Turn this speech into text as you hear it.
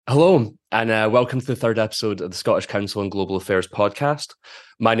Hello, and welcome to the third episode of the Scottish Council on Global Affairs podcast.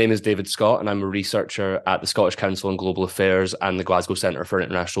 My name is David Scott, and I'm a researcher at the Scottish Council on Global Affairs and the Glasgow Centre for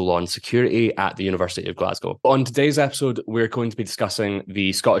International Law and Security at the University of Glasgow. On today's episode, we're going to be discussing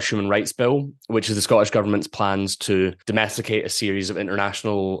the Scottish Human Rights Bill, which is the Scottish Government's plans to domesticate a series of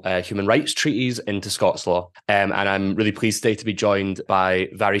international human rights treaties into Scots law. And I'm really pleased today to be joined by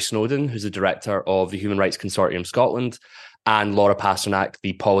Vary Snowden, who's the director of the Human Rights Consortium Scotland, and Laura Pasternak,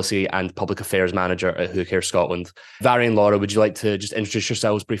 the Policy and Public Affairs Manager at Who Cares Scotland. Vary and Laura, would you like to just introduce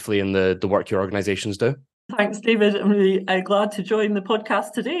yourselves briefly and the work your organisations do? Thanks, David. I'm really glad to join the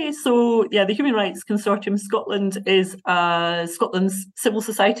podcast today. So, the Human Rights Consortium Scotland is Scotland's civil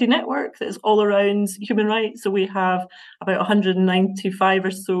society network that is all around human rights. So we have about 195 or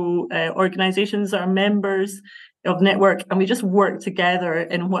so organisations that are members of the network, and we just work together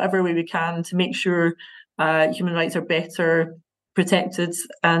in whatever way we can to make sure human rights are better protected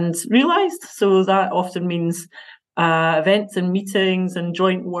and realised. So that often means events and meetings and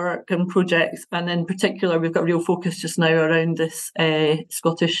joint work and projects. And in particular, we've got real focus just now around this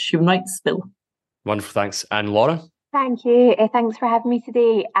Scottish Human Rights Bill. Wonderful, thanks. And Laura? Thank you. Thanks for having me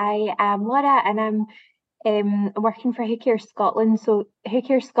today. I am Laura and I'm working for Who Cares Scotland. So Who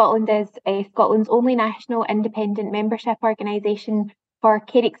Cares Scotland is Scotland's only national independent membership organisation for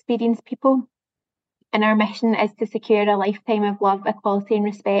care experienced people. And our mission is to secure a lifetime of love, equality and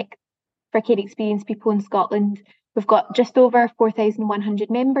respect for care experienced people in Scotland. We've got just over 4,100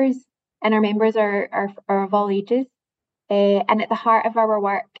 members, and our members are of all ages. And at the heart of our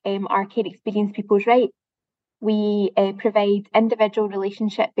work are care experienced people's rights. We provide individual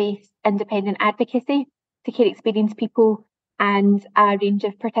relationship-based independent advocacy to care experienced people and a range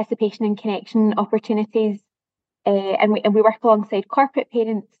of participation and connection opportunities. And we work alongside corporate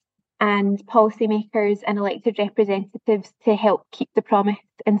parents and policymakers and elected representatives to help keep the promise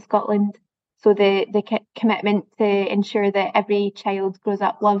in Scotland. So the commitment to ensure that every child grows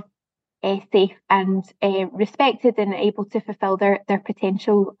up loved, safe and respected and able to fulfil their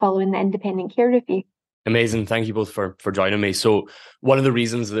potential following the independent care review. Amazing. Thank you both for joining me. So one of the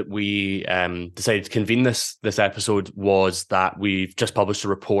reasons that we decided to convene this episode was that we've just published a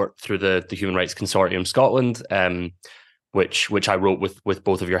report through the Human Rights Consortium Scotland, which I wrote with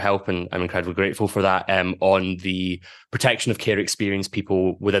both of your help, and I'm incredibly grateful for that, on the protection of care experienced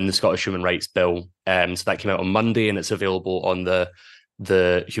people within the Scottish Human Rights Bill. So that came out on Monday, and it's available on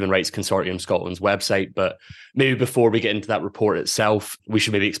the Human Rights Consortium Scotland's website. But maybe before we get into that report itself, we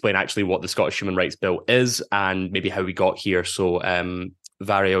should maybe explain actually what the Scottish Human Rights Bill is and maybe how we got here. So,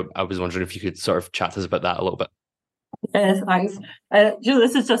 Vary, I was wondering if you could sort of chat to us about that a little bit. Yes, thanks.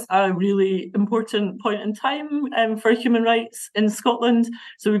 This is just a really important point in time for human rights in Scotland.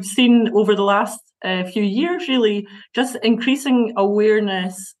 So we've seen over the last few years, really, just increasing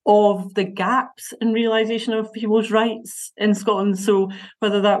awareness of the gaps in realisation of people's rights in Scotland. So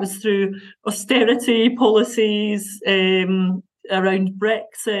whether that was through austerity policies, around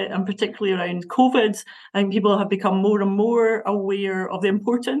Brexit and particularly around COVID, I think people have become more and more aware of the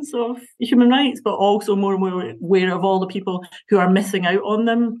importance of human rights, but also more and more aware of all the people who are missing out on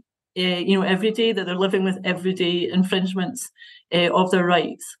them, every day, that they're living with everyday infringements of their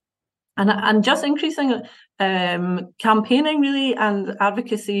rights. And just increasing campaigning really and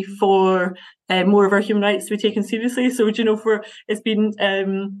advocacy for more of our human rights to be taken seriously. So, it's been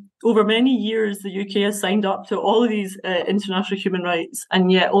over many years, the UK has signed up to all of these international human rights,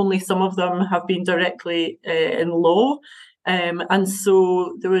 and yet only some of them have been directly in law. And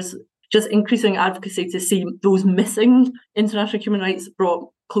so there was just increasing advocacy to see those missing international human rights brought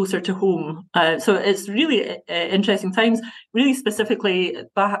closer to home. So it's really interesting times. Really specifically,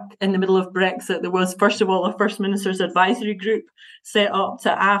 back in the middle of Brexit, there was, first of all, a First Minister's advisory group set up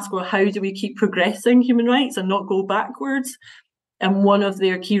to ask, well, how do we keep progressing human rights and not go backwards? And one of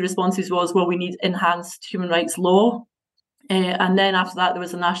their key responses was, well, we need enhanced human rights law. And then after that, there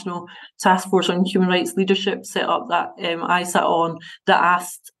was a National Task Force on Human Rights Leadership set up that I sat on, that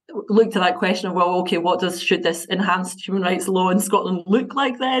looked at that question of, well, okay, should this enhanced human rights law in Scotland look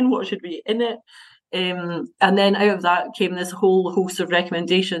like then? What should be in it? And then out of that came this whole host of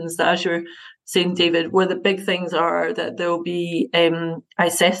recommendations that, as you're saying, David, where the big things are that there will be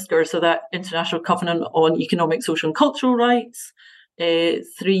ICESCR, so that International Covenant on Economic, Social and Cultural Rights,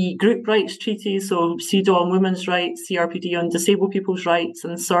 3 group rights treaties, so CEDAW on women's rights, CRPD on disabled people's rights,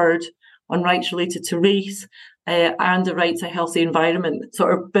 and CERD on rights related to race, and the right to a healthy environment,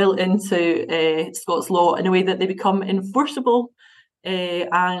 sort of built into Scots law in a way that they become enforceable,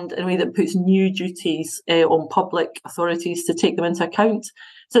 and in a way that puts new duties on public authorities to take them into account.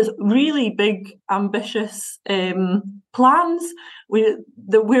 So it's really big, ambitious plans. Where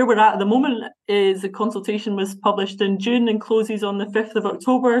we're at the moment is the consultation was published in June and closes on the 5th of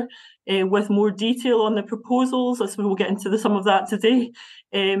October with more detail on the proposals, as we will get into some of that today.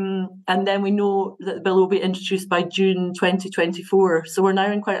 And then we know that the bill will be introduced by June 2024. So we're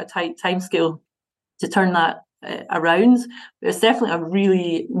now in quite a tight timescale to turn that around. It's definitely a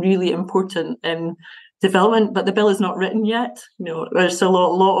really, really important development, but the bill is not written yet. There's still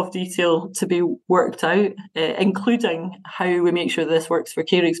a lot of detail to be worked out, including how we make sure this works for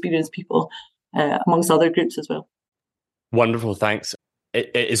care experienced people, amongst other groups as well. Wonderful, thanks.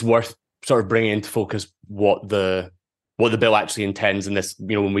 It is worth sort of bringing into focus what the bill actually intends in this.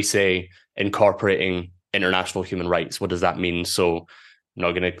 When we say incorporating international human rights, what does that mean? So I'm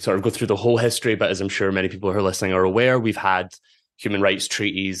not going to sort of go through the whole history, but as I'm sure many people who are listening are aware, we've had human rights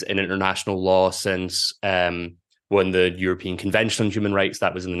treaties in international law since when the European Convention on Human Rights,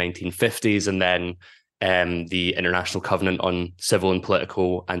 that was in the 1950s, and then the International Covenant on Civil and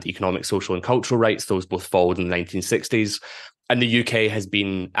Political and Economic, Social and Cultural Rights, those both followed in the 1960s. And the UK has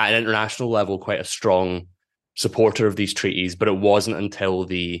been, at an international level, quite a strong supporter of these treaties, but it wasn't until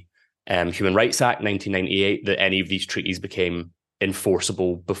the Human Rights Act 1998 that any of these treaties became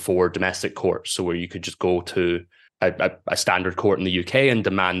enforceable before domestic courts, so where you could just go to a standard court in the UK and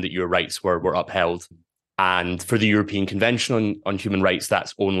demand that your rights were upheld. And for the European Convention on Human Rights,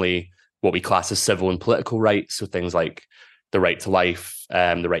 that's only what we class as civil and political rights, so things like the right to life,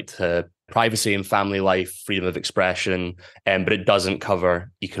 the right to privacy and family life, freedom of expression, but it doesn't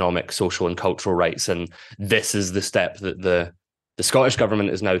cover economic, social and cultural rights. And this is the step that the Scottish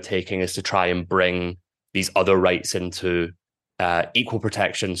government is now taking, is to try and bring these other rights into equal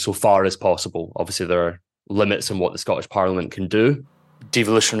protection so far as possible. Obviously, there are limits on what the Scottish Parliament can do.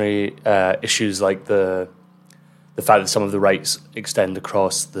 Devolutionary issues like the fact that some of the rights extend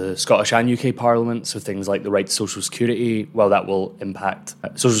across the Scottish and UK Parliament, so things like the right to social security, well, that will impact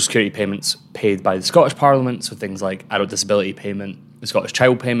social security payments paid by the Scottish Parliament, so things like adult disability payment, the Scottish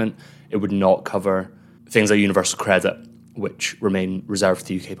child payment. It would not cover things like universal credit, which remain reserved for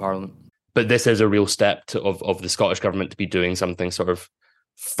the UK Parliament. But this is a real step of the Scottish government to be doing something sort of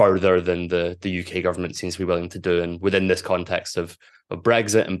further than the UK government seems to be willing to do. And within this context of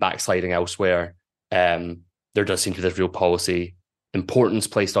Brexit and backsliding elsewhere, there does seem to be this real policy importance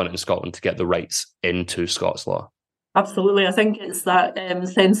placed on it in Scotland to get the rights into Scots law. Absolutely. I think it's that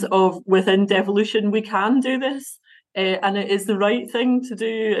sense of within devolution, we can do this. And it is the right thing to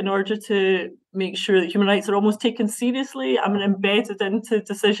do in order to make sure that human rights are almost taken seriously and embedded into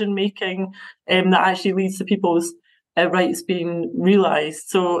decision making that actually leads to people's rights being realised.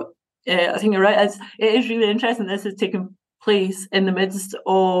 So I think you're right. It is really interesting. This is taking place in the midst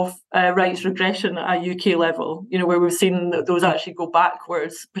of rights regression at a UK level, where we've seen those actually go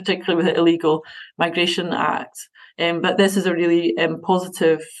backwards, particularly with the Illegal Migration Act. But this is a really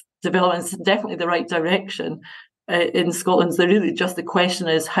positive development. It's definitely the right direction. In Scotland, the question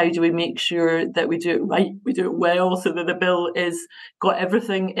is, how do we make sure that we do it right, we do it well, so that the bill is got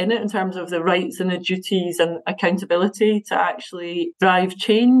everything in it in terms of the rights and the duties and accountability to actually drive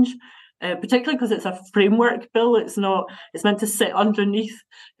change, particularly because it's a framework bill. It's meant to sit underneath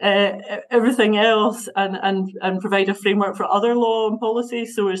everything else and provide a framework for other law and policy.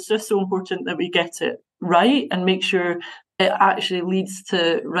 So it's just so important that we get it right and make sure it actually leads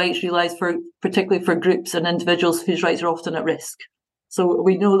to rights realised particularly for groups and individuals whose rights are often at risk. So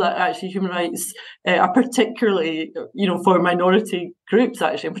we know that actually human rights are particularly, for minority groups,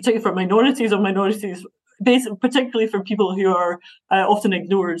 actually, and particularly for minorities, particularly for people who are often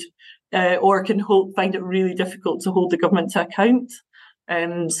ignored or can find it really difficult to hold the government to account.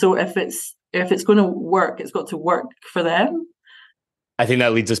 So if it's going to work, it's got to work for them. I think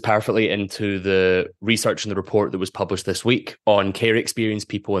that leads us perfectly into the research and the report that was published this week on care experienced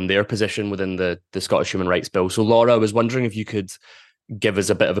people and their position within the Scottish Human Rights Bill. So Laura, I was wondering if you could give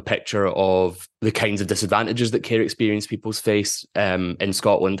us a bit of a picture of the kinds of disadvantages that care experienced people face in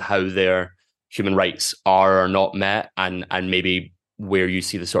Scotland, how their human rights are or not met, and maybe where you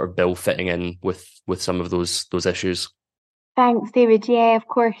see the sort of bill fitting in with some of those issues. Thanks, David. Yeah, of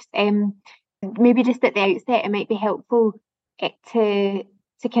course. Maybe just at the outset, it might be helpful to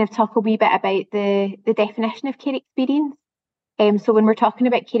kind of talk a wee bit about the definition of care experience. So when we're talking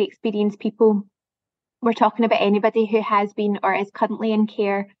about care experienced people, we're talking about anybody who has been or is currently in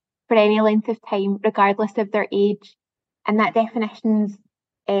care for any length of time, regardless of their age. And that definition's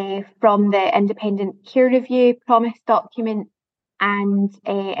from the Independent Care Review Promise document. And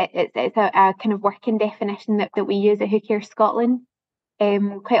it's a kind of working definition that we use at Who Cares Scotland.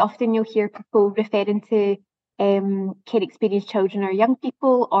 Quite often you'll hear people referring to care experienced children or young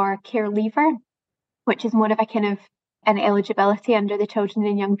people, or care leaver, which is more of a kind of an eligibility under the Children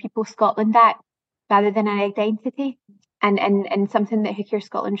and Young People Scotland Act rather than an identity. And something that Who Cares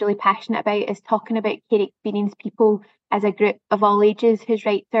Scotland's really passionate about is talking about care experienced people as a group of all ages whose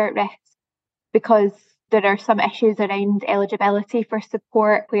rights are at risk, because there are some issues around eligibility for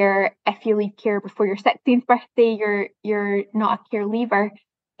support where if you leave care before your 16th birthday, you're not a care leaver,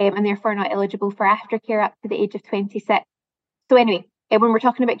 and therefore not eligible for aftercare up to the age of 26. So anyway, when we're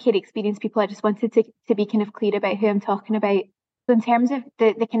talking about care experienced people, I just wanted to be kind of clear about who I'm talking about. So in terms of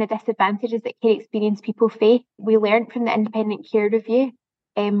the kind of disadvantages that care experienced people face, we learned from the Independent Care Review,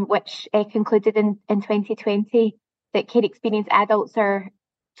 which concluded in 2020, that care experienced adults are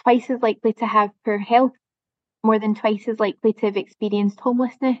twice as likely to have poor health, more than twice as likely to have experienced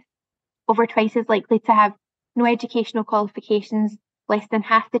homelessness, over twice as likely to have no educational qualifications, less than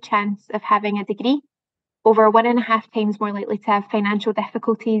half the chance of having a degree, over 1.5 times more likely to have financial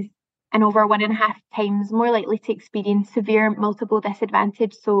difficulties, and over 1.5 times more likely to experience severe multiple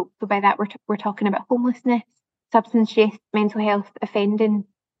disadvantage. So by that, we're talking about homelessness, substance use, mental health, offending.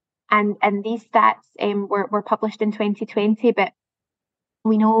 And these stats were published in 2020, but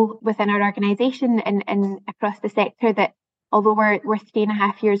we know within our organisation and across the sector that although we're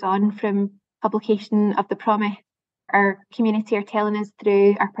 3.5 years on from publication of the promise, our community are telling us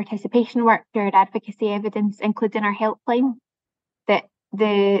through our participation work, through our advocacy evidence, including our helpline, that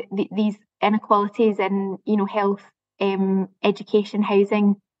these inequalities in health, education,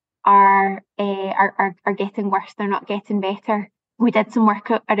 housing are getting worse. They're not getting better. We did some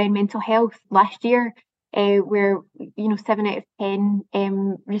work around mental health last year, where 7 out of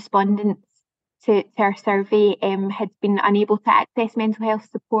 10 respondents to our survey had been unable to access mental health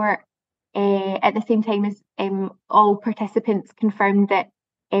support. At the same time as all participants confirmed that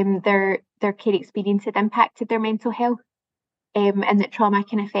their care experience had impacted their mental health, and that trauma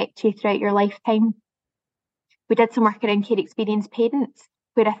can affect you throughout your lifetime. We did some work around care experienced parents,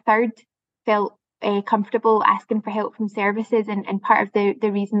 where a third felt comfortable asking for help from services, and part of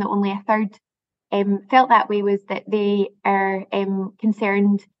the reason that only a third felt that way was that they are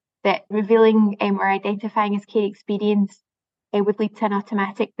concerned that revealing or identifying as care experienced would lead to an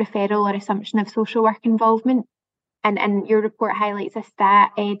automatic referral or assumption of social work involvement. And your report highlights a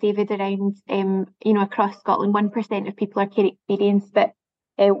stat, David, around across Scotland, 1% of people are care experienced, but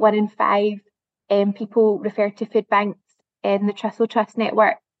 1 in 5 people referred to food banks in the Trussell Trust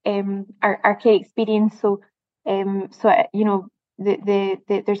network are care experienced. So there's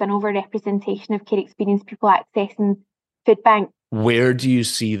an overrepresentation of care experienced people accessing food banks. Where do you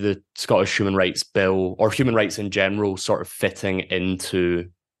see the Scottish Human Rights Bill, or human rights in general, sort of fitting into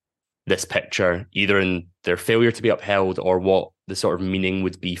this picture, either in their failure to be upheld or what the sort of meaning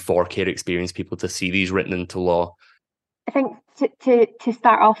would be for care experienced people to see these written into law? I think to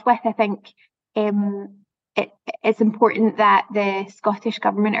start off with, I think it's important that the Scottish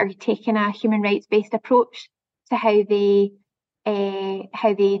Government are taking a human rights based approach to how they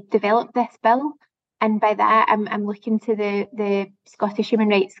develop this bill. And by that, I'm looking to the Scottish Human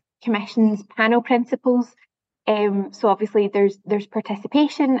Rights Commission's panel principles. So obviously there's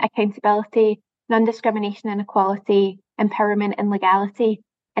participation, accountability, non-discrimination and equality, empowerment and legality.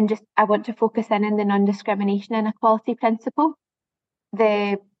 And just I want to focus in on the non-discrimination and equality principle.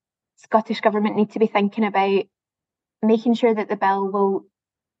 The Scottish Government need to be thinking about making sure that the bill will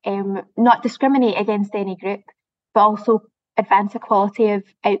not discriminate against any group, but also advance equality of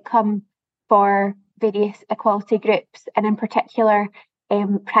outcome for various equality groups, and in particular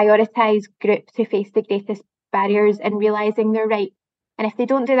prioritise groups who face the greatest barriers in realising their rights. And if they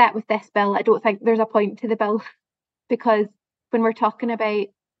don't do that with this bill, I don't think there's a point to the bill, because when we're talking about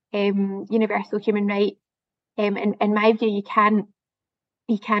universal human rights, in my view, you can't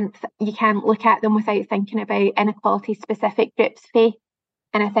look at them without thinking about inequality specific groups' faith.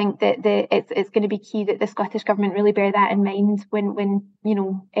 And I think that it's going to be key that the Scottish Government really bear that in mind when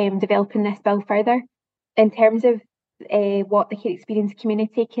developing this bill further. In terms of what the care experienced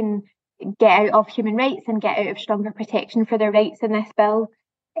community can get out of human rights and get out of stronger protection for their rights in this bill,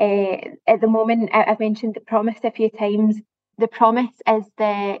 at the moment, I've mentioned the promise a few times. The promise is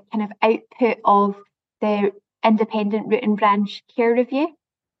the kind of output of the independent root and branch care review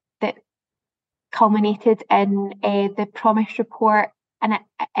that culminated in the promise report, and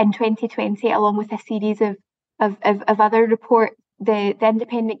in 2020, along with a series of other reports. The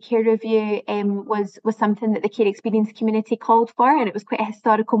independent care review was something that the care experience community called for, and it was quite a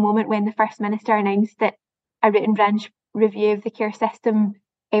historical moment when the First Minister announced that a root and branch review of the care system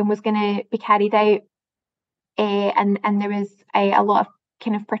was going to be carried out, and there was a lot of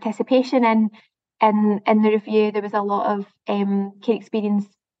kind of participation in the review, there was a lot of care experience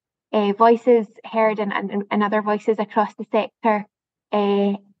voices heard and other voices across the sector.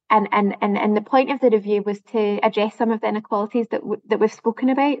 And the point of the review was to address some of the inequalities that we've spoken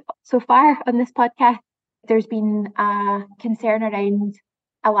about so far on this podcast. There's been a concern around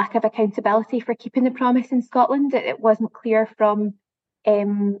a lack of accountability for keeping the promise in Scotland. It wasn't clear from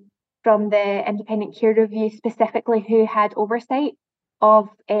the independent care review specifically who had oversight of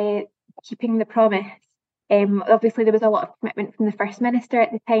keeping the promise. Obviously, there was a lot of commitment from the First Minister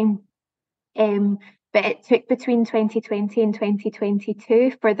at the time, but it took between 2020 and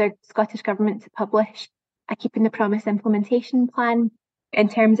 2022 for the Scottish Government to publish a Keeping the Promise implementation plan in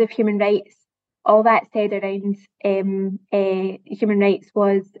terms of human rights. All that said around human rights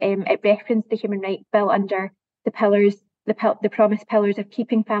was it referenced the Human Rights Bill under the pillars, the promise pillars of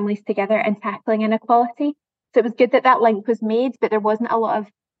keeping families together and tackling inequality. So it was good that that link was made, but there wasn't a lot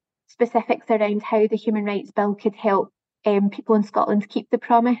of specifics around how the Human Rights Bill could help people in Scotland keep the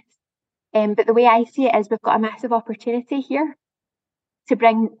promise. But the way I see it is we've got a massive opportunity here to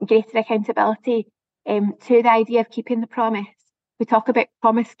bring greater accountability to the idea of keeping the promise. We talk about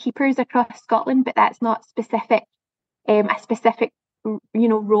promise keepers across Scotland, but that's not specific, a specific,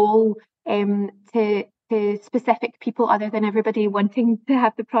 role to specific people other than everybody wanting to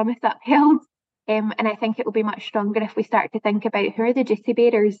have the promise upheld. And I think it will be much stronger if we start to think about who are the duty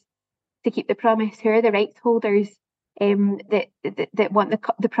bearers to keep the promise, who are the rights holders that want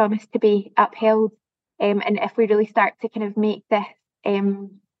the promise to be upheld, and if we really start to kind of make this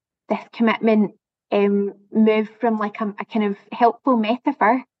commitment move from like a kind of helpful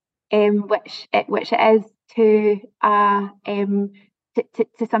metaphor, which it is, to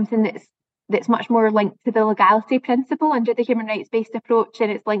something that's much more linked to the legality principle under the human rights based approach,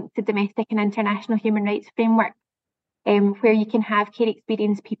 and it's linked to domestic and international human rights framework, where you can have care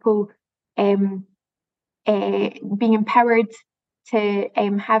experience people being empowered to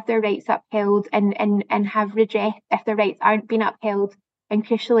have their rights upheld and have redress if their rights aren't being upheld, and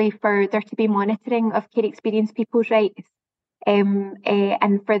crucially for there to be monitoring of care experience people's rights, and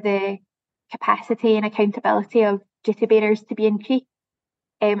for the capacity and accountability of duty bearers to be increased.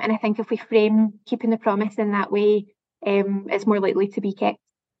 And I think if we frame keeping the promise in that way, it's more likely to be kept.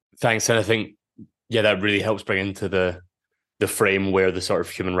 Thanks. And I think, that really helps bring into the frame where the sort of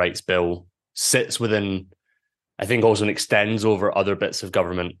human rights bill sits within, I think also extends over other bits of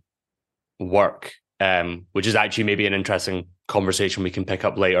government work, which is actually maybe an interesting conversation we can pick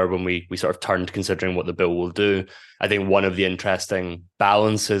up later when we sort of turn to considering what the bill will do. I think one of the interesting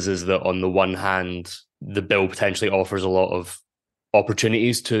balances is that on the one hand, the bill potentially offers a lot of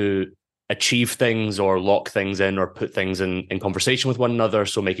opportunities to achieve things or lock things in or put things in conversation with one another.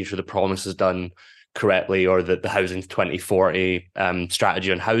 So making sure the promise is done correctly, or that the Housing 2040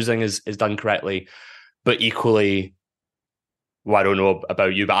 strategy on housing is done correctly. But equally, well, I don't know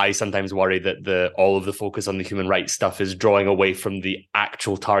about you, but I sometimes worry that all of the focus on the human rights stuff is drawing away from the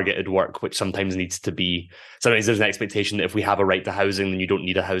actual targeted work, which sometimes needs to be. Sometimes there's an expectation that if we have a right to housing, then you don't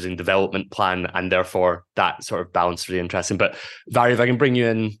need a housing development plan, and therefore that sort of balance is really interesting. But Vary, if I can bring you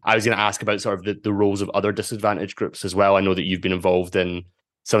in, I was going to ask about sort of the roles of other disadvantaged groups as well. I know that you've been involved in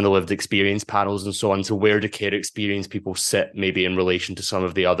some of the lived experience panels and so on. So where do care experience people sit maybe in relation to some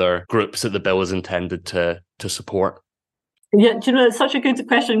of the other groups that the bill is intended to support? Yeah, do you know, it's such a good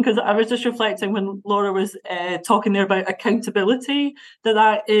question, because I was just reflecting when Laura was talking there about accountability,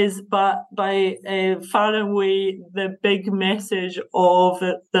 that is by far and away the big message of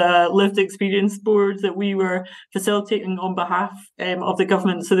the lived experience board that we were facilitating on behalf of the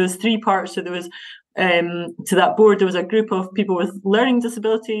government. So there's three parts. So there was to that board, there was a group of people with learning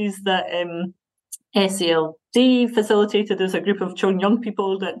disabilities that SALD facilitated. There's a group of children, young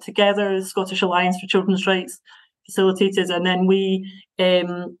people that together, the Scottish Alliance for Children's Rights facilitated, and then we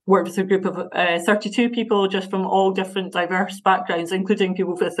worked with a group of 32 people just from all different diverse backgrounds, including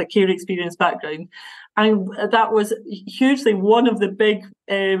people with a care experience background. And that was hugely one of the big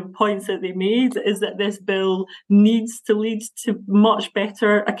points that they made, is that this bill needs to lead to much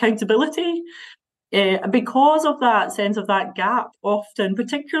better accountability. Because of that sense of that gap, often,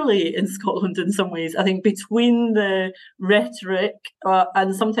 particularly in Scotland in some ways, I think between the rhetoric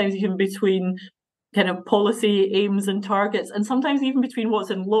and sometimes even between kind of policy aims and targets, and sometimes even between what's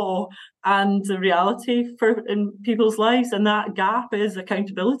in law and the reality in people's lives, and that gap is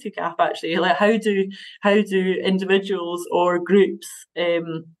accountability gap. Actually, like how do individuals or groups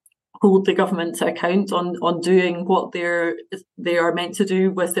hold the government to account on doing what they are meant to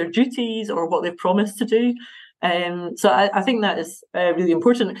do with their duties or what they've promised to do. So I think that is really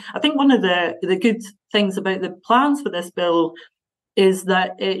important. I think one of the good things about the plans for this bill is that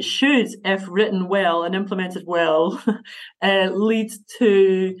it should, if written well and implemented well, lead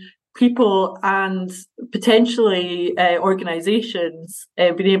to people and potentially organisations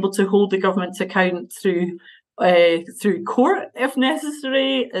being able to hold the government to account through court if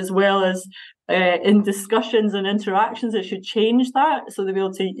necessary, as well as in discussions and interactions. It should change that, so they'll be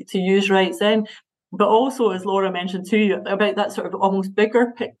able to use rights then. But also, as Laura mentioned too, about that sort of almost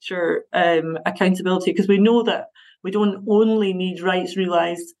bigger picture accountability, because we know that we don't only need rights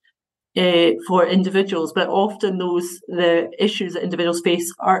realised for individuals, but often the issues that individuals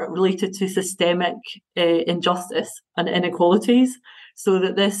face are related to systemic injustice and inequalities. So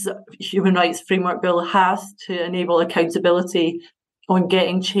that this human rights framework bill has to enable accountability on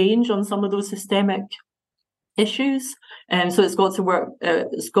getting change on some of those systemic issues. So it's got to work.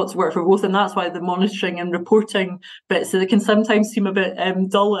 It's got to work for both, and that's why the monitoring and reporting bits that can sometimes seem a bit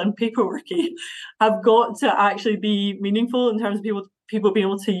dull and paperworky have got to actually be meaningful in terms of people being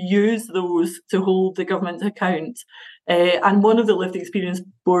able to use those to hold the government to account. And one of the Lived Experience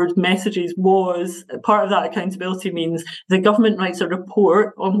Board messages was part of that accountability means the government writes a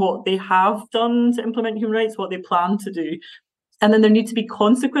report on what they have done to implement human rights, what they plan to do, and then there need to be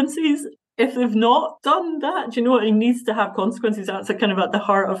consequences if they've not done that. You know, it needs to have consequences. That's kind of at the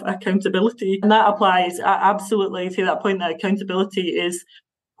heart of accountability. And that applies absolutely to that point, that accountability is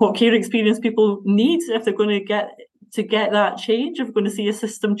what care experience people need if they're going to get that change, if we're going to see a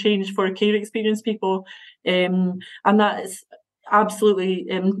system change for care experience people. And that is absolutely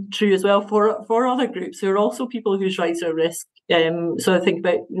true as well for other groups who are also people whose rights are at risk. So I think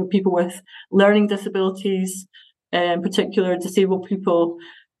about people with learning disabilities, in particular disabled people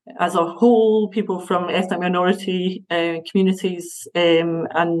as a whole, people from ethnic minority communities, and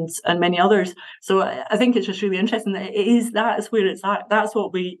many others. So I think it's just really interesting that that's where it's at. That's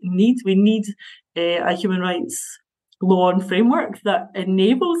what we need. We need a human rights law and framework that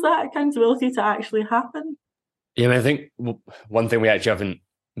enables that accountability to actually happen. Yeah, I mean, I think one thing we actually haven't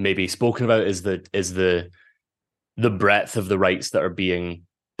maybe spoken about is the breadth of the rights that are being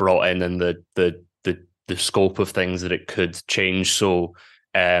brought in and the scope of things that it could change. So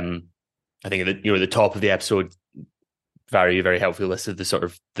I think at the top of the episode, very, very helpfully listed the sort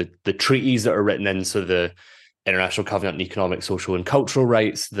of the treaties that are written in. So the International Covenant on Economic, Social and Cultural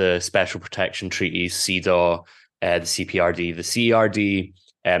Rights, the Special Protection Treaties, CEDAW, the CPRD, the CERD,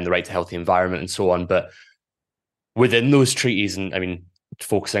 the Right to Healthy Environment, and so on. But within those treaties, and I mean,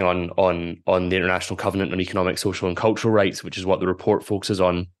 focusing on the International Covenant on Economic, Social and Cultural Rights, which is what the report focuses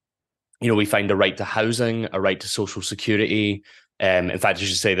on, we find a right to housing, a right to social security. In fact, I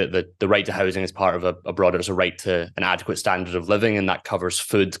should say that the right to housing is part of a broader, as a right to an adequate standard of living, and that covers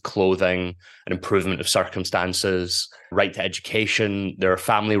food, clothing, an improvement of circumstances, right to education. There are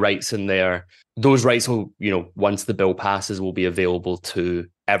family rights in there. Those rights will, once the bill passes, will be available to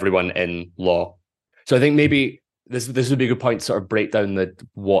everyone in law. So I think maybe this would be a good point to sort of break down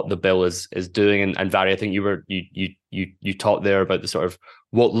what the bill is doing. And Vari, I think you talked there about the sort of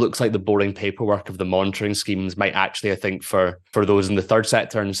what looks like the boring paperwork of the monitoring schemes might actually, I think, for those in the third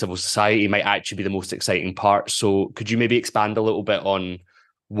sector and civil society, might actually be the most exciting part. So could you maybe expand a little bit on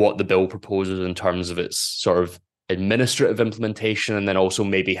what the bill proposes in terms of its sort of administrative implementation, and then also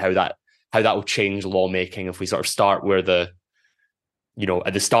maybe how that will change lawmaking if we sort of start where at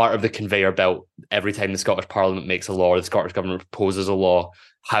the start of the conveyor belt, every time the Scottish Parliament makes a law or the Scottish Government proposes a law,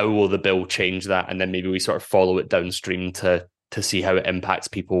 how will the bill change that? And then maybe we sort of follow it downstream to see how it impacts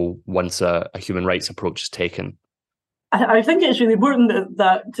people once a human rights approach is taken. I think it's really important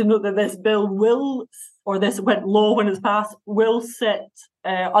that to note that this bill law, when it's passed, will sit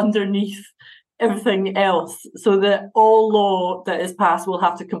underneath everything else, so that all law that is passed will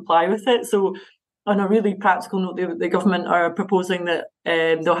have to comply with it. So on a really practical note, the government are proposing that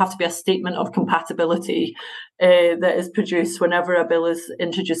there'll have to be a statement of compatibility that is produced whenever a bill is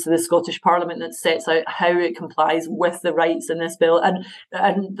introduced to the Scottish Parliament that sets out how it complies with the rights in this bill. And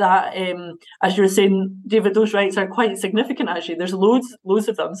that, as you were saying, David, those rights are quite significant, actually. There's loads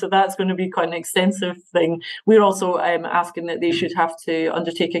of them, so that's going to be quite an extensive thing. We're also asking that they should have to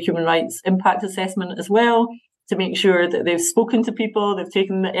undertake a human rights impact assessment as well, to make sure that they've spoken to people, they've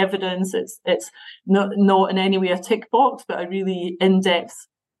taken the evidence. It's not in any way a tick box, but a really in-depth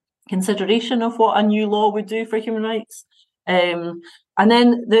consideration of what a new law would do for human rights. And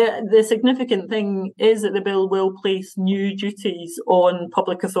then the significant thing is that the bill will place new duties on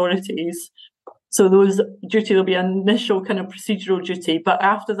public authorities. So there'll be an initial kind of procedural duty, but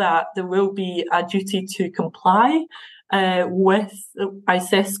after that, there will be a duty to comply. with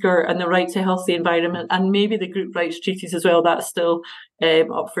ISESCR and the right to a healthy environment, and maybe the group rights treaties as well. That's still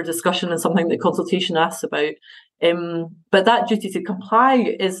up for discussion and something that consultation asks about. But that duty to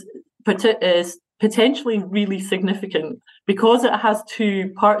comply is potentially really significant because it has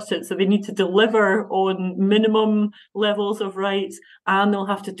two parts to it. So they need to deliver on minimum levels of rights, and they'll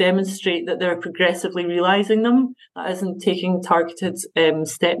have to demonstrate that they're progressively realising them. That isn't taking targeted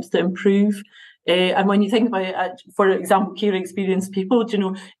steps to improve. And when you think about it, for example, care experienced people,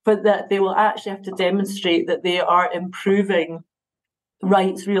 but that they will actually have to demonstrate that they are improving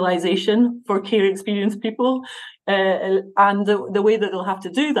rights realisation for care experienced people. And the way that they'll have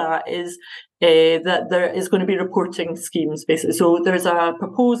to do that is that there is going to be reporting schemes, basically. So there's a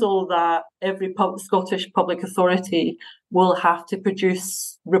proposal that every Scottish public authority will have to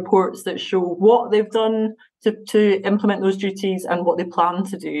produce reports that show what they've done to implement those duties and what they plan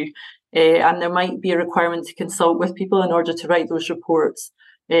to do. And there might be a requirement to consult with people in order to write those reports.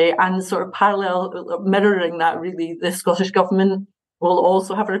 And sort of parallel, mirroring that, really, the Scottish Government will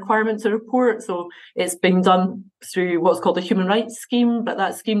also have a requirement to report. So it's being done through what's called the Human Rights Scheme, but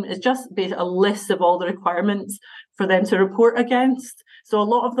that scheme is just a list of all the requirements for them to report against. So a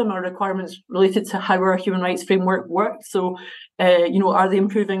lot of them are requirements related to how our human rights framework works. So, are they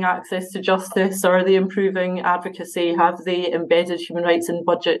improving access to justice? Are they improving advocacy? Have they embedded human rights in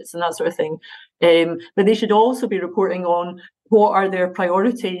budgets and that sort of thing? But they should also be reporting on what are their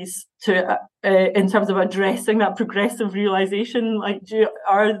priorities to in terms of addressing that progressive realisation. Like,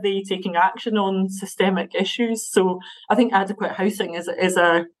 are they taking action on systemic issues? So I think adequate housing is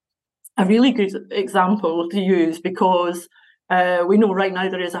a really good example to use, because we know right now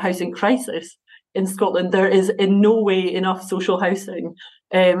there is a housing crisis in Scotland. There is in no way enough social housing.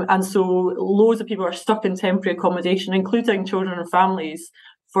 And so loads of people are stuck in temporary accommodation, including children and families,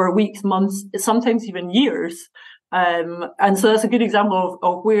 for weeks, months, sometimes even years. And so that's a good example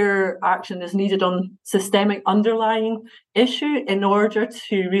of where action is needed on systemic underlying issue in order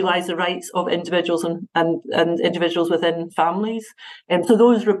to realise the rights of individuals and individuals within families. And so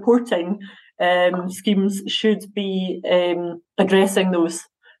those reporting schemes should be addressing those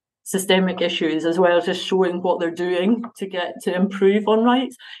systemic issues, as well as just showing what they're doing to improve on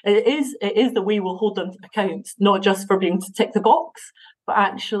rights. It is the way we'll hold them to account, not just for being to tick the box, but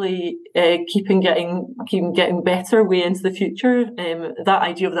actually keeping getting better way into the future. That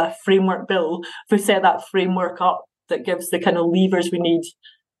idea of that framework bill, if we set that framework up, that gives the kind of levers we need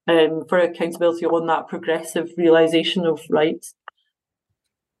for accountability on that progressive realisation of rights.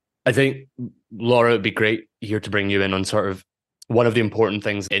 I think, Laura, it'd be great here to bring you in on sort of one of the important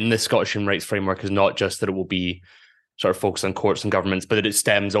things in the Scottish Human Rights Framework is not just that it will be sort of focused on courts and governments, but that it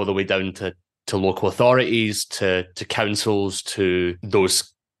stems all the way down to local authorities, to councils, to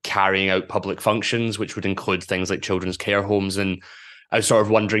those carrying out public functions, which would include things like children's care homes. And I was sort of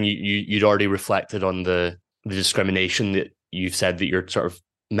wondering, you'd already reflected on the discrimination that you've said that your sort of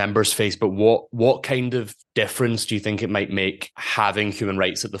members face, but what kind of difference do you think it might make having human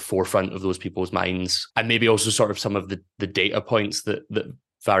rights at the forefront of those people's minds? And maybe also sort of some of the data points that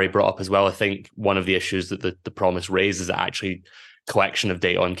Vary brought up as well. I think one of the issues that the promise raises is that actually collection of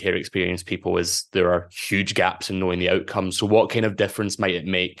data on care experienced people is there are huge gaps in knowing the outcomes. So what kind of difference might it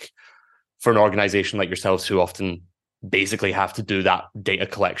make for an organisation like yourselves, who often basically have to do that data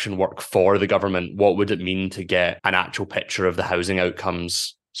collection work for the government? What would it mean to get an actual picture of the housing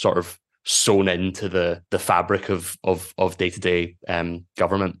outcomes sort of sewn into the fabric of day-to-day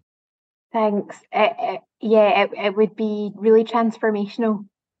government? Thanks. It would be really transformational.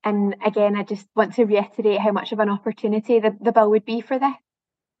 And again, I just want to reiterate how much of an opportunity the bill would be for this.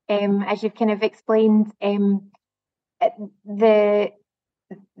 As you've kind of explained, the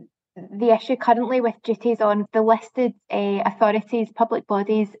issue currently with duties on the listed authorities, public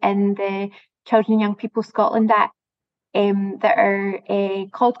bodies in the Children and Young People Scotland Act that are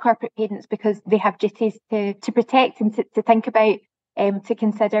called corporate parents because they have duties to protect and to think about, to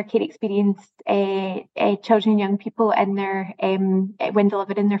consider care experienced children and young people in their when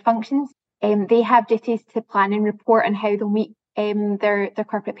delivering their functions. They have duties to plan and report on how they'll meet their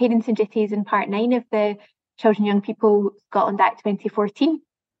corporate parenting duties in Part 9 of the Children and Young People Scotland Act 2014.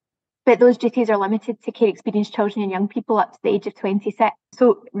 But those duties are limited to care experienced children and young people up to the age of 26.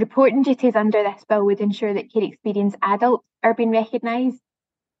 So reporting duties under this bill would ensure that care experienced adults are being recognised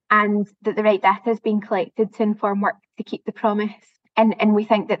and that the right data is being collected to inform work to keep the promise. And we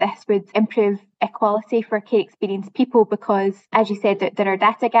think that this would improve equality for care experienced people because, as you said, that there are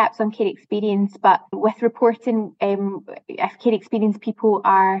data gaps on care experience, but with reporting, if care experienced people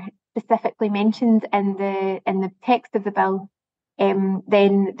are specifically mentioned in the text of the bill,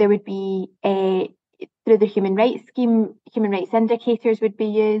 then there would be through the human rights scheme, human rights indicators would be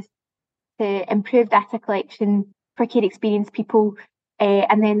used to improve data collection for care experienced people,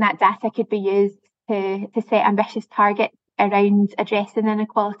 and then that data could be used to set ambitious targets around addressing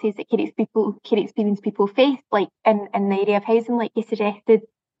inequalities that care experienced people face, like in the area of housing, like you suggested,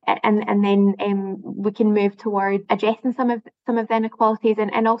 and then we can move toward addressing some of the inequalities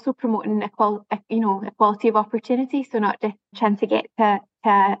and also promoting equality of opportunity. So not just trying to get to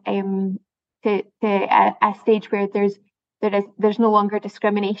a stage where there's no longer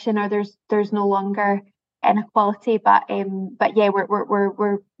discrimination or there's no longer inequality, but yeah,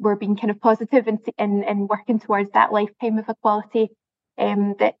 we're being kind of positive and working towards that lifetime of equality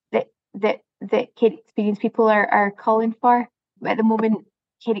that care experienced people are calling for. At the moment,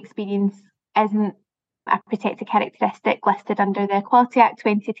 care experience isn't a protected characteristic listed under the Equality Act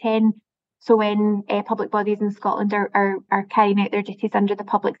 2010. So when public bodies in Scotland are carrying out their duties under the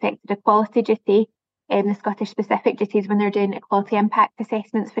public sector equality duty, the Scottish specific duties, when they're doing equality impact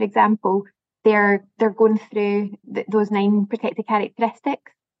assessments, for example, they're going through those 9 protected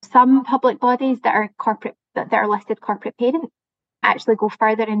characteristics. Some public bodies that are listed corporate parent actually go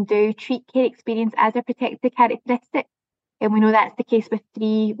further and do treat care experience as a protected characteristic. And we know that's the case with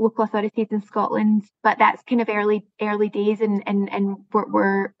 3 local authorities in Scotland, but that's kind of early days, and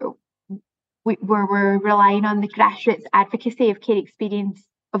we're relying on the grassroots advocacy of care experience,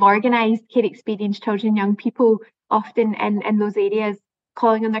 of organised care experienced children and young people, often in those areas,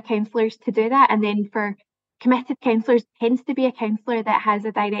 calling on their counsellors to do that. And then for committed counsellors, tends to be a counsellor that has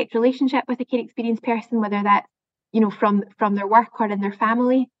a direct relationship with a care experienced person, whether that's from their work or in their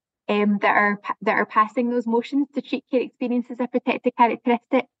family, that are passing those motions to treat care experience as a protected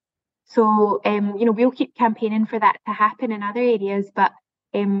characteristic. So we'll keep campaigning for that to happen in other areas, but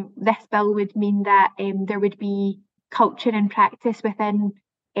this bill would mean that there would be culture and practice within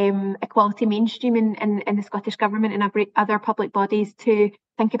equality mainstreaming in the Scottish Government and other public bodies to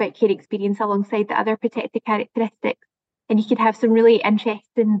think about care experience alongside the other protected characteristics. And you could have some really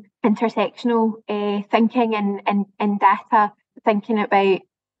interesting intersectional thinking and data, thinking about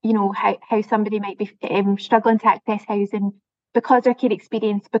how somebody might be struggling to access housing because they're care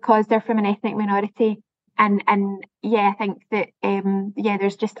experienced, because they're from an ethnic minority. And yeah, I think that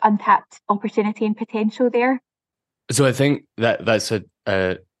there's just untapped opportunity and potential there. So I think that's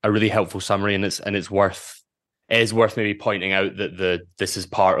a really helpful summary, and it is worth maybe pointing out that this is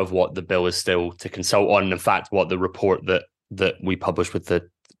part of what the bill is still to consult on. And in fact, what the report that we published with the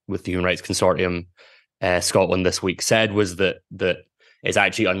Human Rights Consortium Scotland this week said was that it's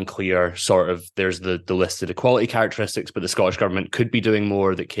actually unclear. Sort of, there's the listed equality characteristics, but the Scottish Government could be doing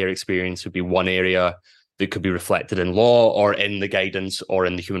more. That care experience would be one area that could be reflected in law or in the guidance or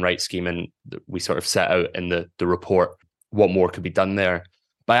in the human rights scheme, and we sort of set out in the report what more could be done there.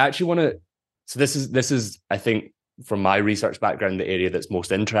 But I actually want to, so this is I think from my research background, the area that's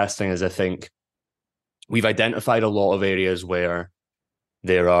most interesting is I think we've identified a lot of areas where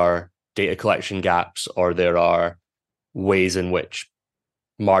there are data collection gaps or there are ways in which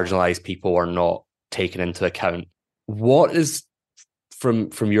marginalized people are not taken into account. What is,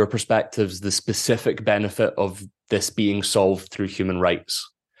 from your perspectives, the specific benefit of this being solved through human rights?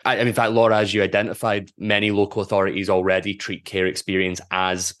 I mean, in fact, Laura, as you identified, many local authorities already treat care experience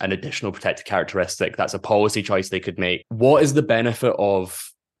as an additional protected characteristic. That's a policy choice they could make. What is the benefit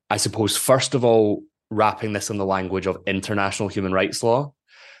of, I suppose, first of all, wrapping this in the language of international human rights law,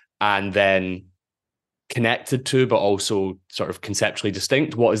 and then connected to, but also sort of conceptually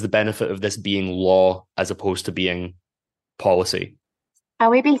distinct, what is the benefit of this being law as opposed to being policy?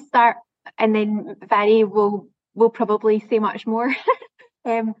 I'll maybe start, and then Vary will probably say much more.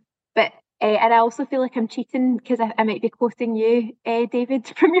 But and I also feel like I'm cheating because I might be quoting you, David,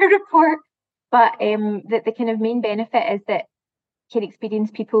 from your report. But the kind of main benefit is that care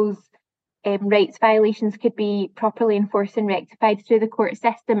experienced people's rights violations could be properly enforced and rectified through the court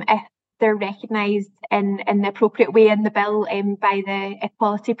system if they're recognised in the appropriate way in the bill by the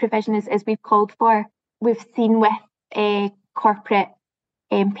equality provision as we've called for. We've seen with corporate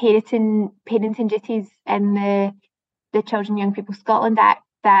parenting duties in the Children and Young People Scotland Act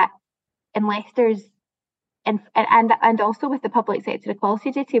that unless there's and also with the public sector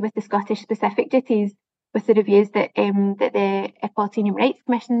equality duty, with the Scottish specific duties, with the reviews that the Equality and Human Rights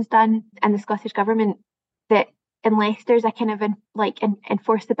Commission's done and the Scottish Government, that unless there's a kind of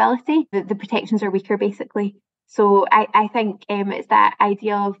enforceability, the protections are weaker, basically. So I think it's that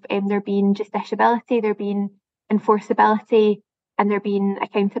idea of there being justiciability, there being enforceability, and there being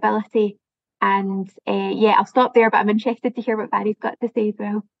accountability. And I'll stop there, but I'm interested to hear what Barry's got to say as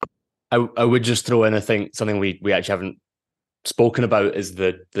well. I would just throw in, I think, something we actually haven't spoken about is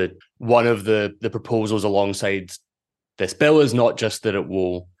the one of the proposals alongside this bill is not just that it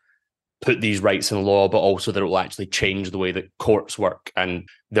will put these rights in law, but also that it will actually change the way that courts work. And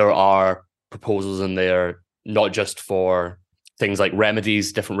there are proposals in there, not just for things like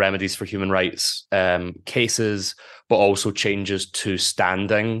remedies, different remedies for human rights cases, but also changes to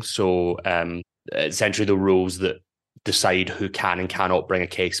standing. So essentially the rules that decide who can and cannot bring a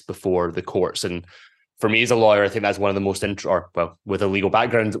case before the courts. And for me as a lawyer, I think that's one of the most with a legal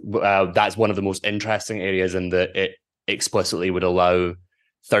background, that's one of the most interesting areas in that it explicitly would allow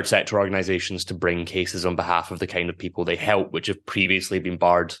third sector organisations to bring cases on behalf of the kind of people they help, which have previously been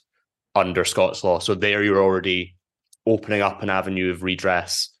barred under Scots law. So there you're already opening up an avenue of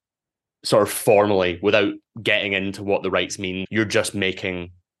redress sort of formally without getting into what the rights mean. You're just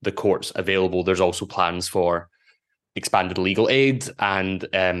making the courts available. There's also plans for expanded legal aid and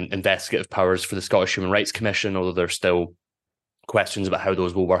investigative powers for the Scottish Human Rights Commission, although there's still questions about how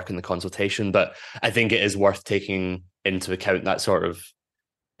those will work in the consultation. But I think it is worth taking into account that sort of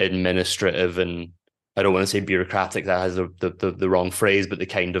administrative, and I don't want to say bureaucratic, that has the wrong phrase, but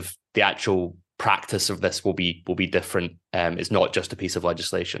the actual practice of this will be different. It's not just a piece of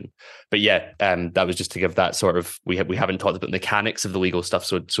legislation. But yeah, that was just to give that sort of, we haven't talked about mechanics of the legal stuff.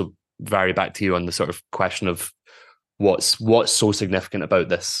 So Vary, back to you on the sort of question of what's so significant about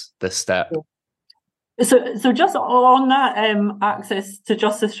this step. So just on that access to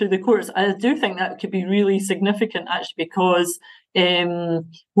justice through the courts, I do think that could be really significant, actually, because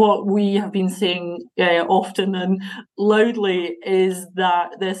what we have been saying often and loudly is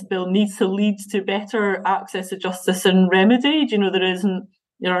that this bill needs to lead to better access to justice and remedy.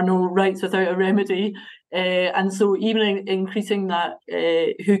 There are no rights without a remedy. And so even increasing that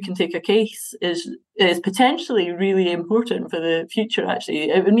who can take a case is potentially really important for the future,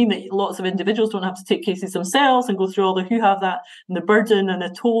 actually. It would mean that lots of individuals don't have to take cases themselves and go through all the who have that and the burden and the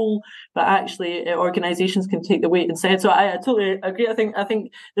toll, but actually organisations can take the weight instead. So I totally agree. I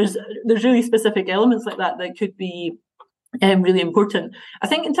think there's really specific elements like that could be really important. I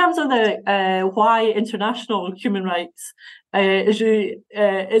think in terms of the why international human rights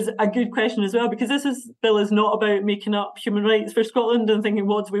is a good question as well, because this bill is not about making up human rights for Scotland and thinking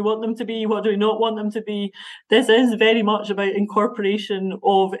what do we want them to be, what do we not want them to be. This is very much about incorporation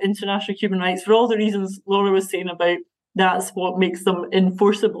of international human rights for all the reasons Laura was saying about that's what makes them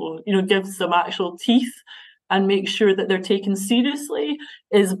enforceable, gives them actual teeth and make sure that they're taken seriously,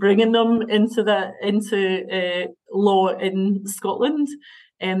 is bringing them into law in Scotland.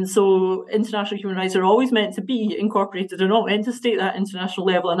 So international human rights are always meant to be incorporated. They're not meant to stay at that international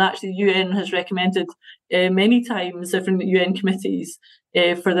level. And actually, the UN has recommended many times, different UN committees,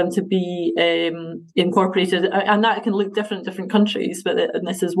 for them to be incorporated. And that can look different in different countries, and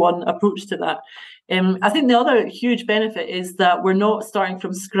this is one approach to that. I think the other huge benefit is that we're not starting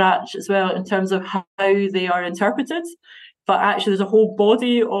from scratch as well in terms of how they are interpreted, but actually there's a whole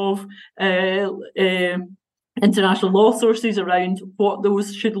body of international law sources around what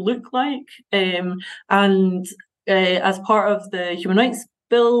those should look like. And as part of the Human Rights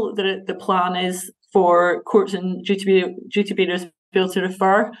Bill, the plan is for courts and duty bearers be able to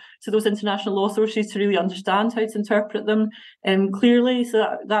refer to those international law sources to really understand how to interpret them clearly.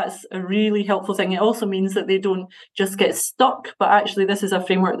 So that's a really helpful thing. It also means that they don't just get stuck, but actually this is a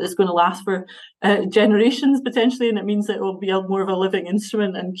framework that's going to last for generations potentially, and it means that it will be more of a living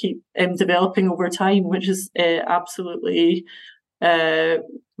instrument and keep developing over time, which is absolutely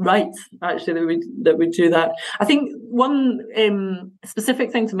right, actually, that we do that. I think one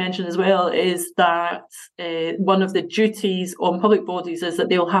specific thing to mention as well is that one of the duties on public bodies is that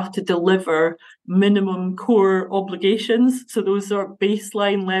they'll have to deliver minimum core obligations. So those are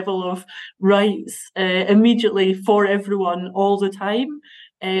baseline level of rights immediately for everyone all the time.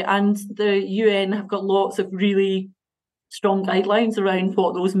 And the UN have got lots of really strong guidelines around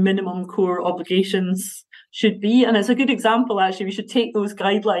what those minimum core obligations should be. And it's a good example, actually. We should take those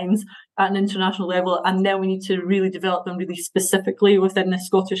guidelines at an international level, and then we need to really develop them really specifically within the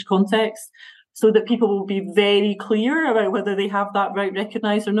Scottish context, so that people will be very clear about whether they have that right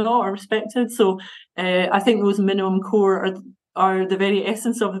recognised or not, or respected. So I think those minimum core are the very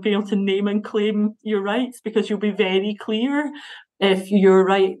essence of being able to name and claim your rights, because you'll be very clear if your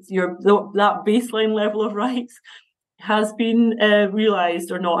rights, that baseline level of rights has been realised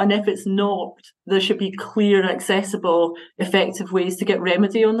or not. And if it's not, there should be clear, accessible, effective ways to get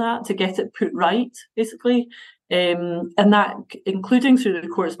remedy on that, to get it put right, basically. And that including through the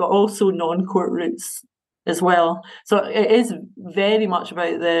courts, but also non-court routes as well. So it is very much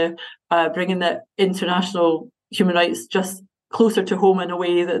about the bringing the international human rights just closer to home in a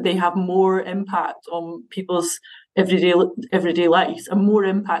way that they have more impact on people's everyday lives and more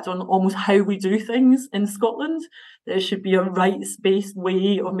impact on almost how we do things in Scotland. There should be a rights-based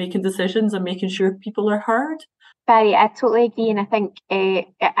way of making decisions and making sure people are heard. Barry, I totally agree, and I think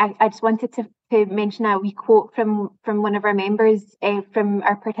I just wanted to mention a wee quote from one of our members from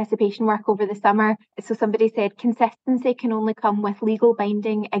our participation work over the summer. So somebody said, "Consistency can only come with legal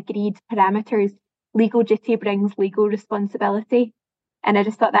binding, agreed parameters. Legal duty brings legal responsibility." And I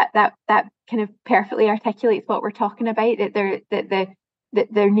just thought that kind of perfectly articulates what we're talking about. That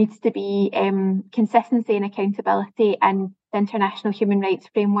there needs to be consistency and accountability, and the international human rights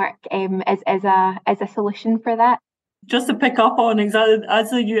framework as a solution for that. Just to pick up on exactly as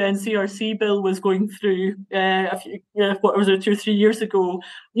the UNCRC bill was going through, what was it, 2 or 3 years ago,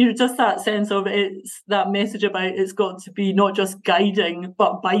 just that sense of it's that message about it's got to be not just guiding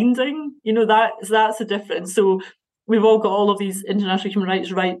but binding. That's the difference. So we've all got all of these international human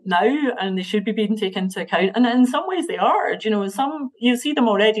rights right now, and they should be being taken into account. And in some ways they are. Some you see them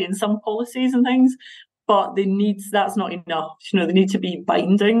already in some policies and things, but that's not enough. They need to be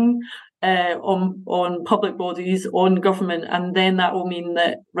binding on public bodies, on government, and then that will mean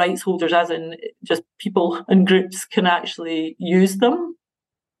that rights holders, as in just people and groups, can actually use them.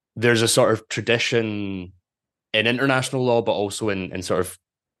 There's a sort of tradition in international law, but also in sort of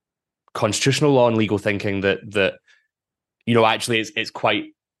constitutional law and legal thinking that actually it's quite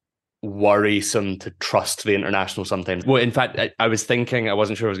worrisome to trust the international sometimes. Well, in fact, I was thinking, I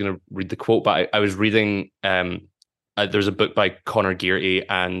wasn't sure I was going to read the quote, but I was reading, there's a book by Conor Gearty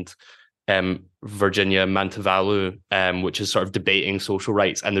and Virginia Mantavalu, which is sort of debating social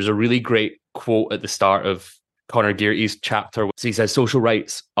rights. And there's a really great quote at the start of Conor Gearty's chapter. So he says, social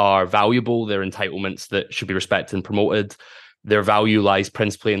rights are valuable. They're entitlements that should be respected and promoted. Their value lies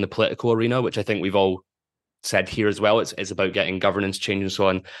principally in the political arena, which I think we've all said here as well. It's about getting governance change and so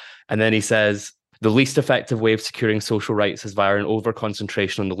on. And then he says, the least effective way of securing social rights is via an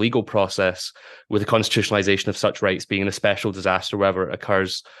over-concentration on the legal process, with the constitutionalization of such rights being an especial disaster wherever it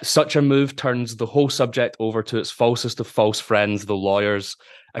occurs. Such a move turns the whole subject over to its falsest of false friends, the lawyers,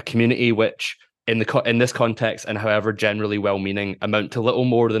 a community which, in this context, and however generally well-meaning, amount to little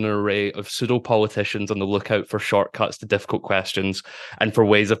more than an array of pseudo-politicians on the lookout for shortcuts to difficult questions and for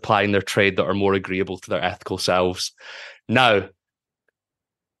ways of plying their trade that are more agreeable to their ethical selves. Now,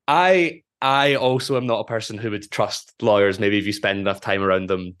 I also am not a person who would trust lawyers. Maybe if you spend enough time around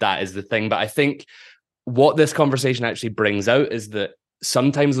them, that is the thing. But I think what this conversation actually brings out is that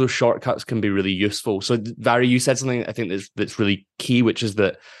sometimes those shortcuts can be really useful. So, Vary, you said something I think that's really key, which is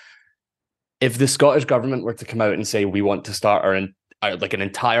that if the Scottish government were to come out and say, we want to start an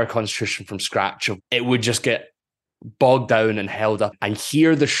entire constitution from scratch, it would just get bogged down and held up. And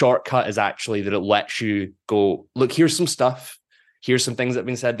here the shortcut is actually that it lets you go, look, here's some stuff. Here's some things that have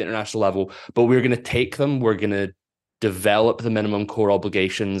been said at the international level, but we're going to take them. We're going to develop the minimum core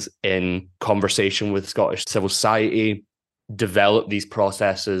obligations in conversation with Scottish civil society, develop these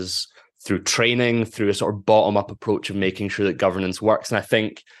processes through training, through a sort of bottom-up approach of making sure that governance works. And I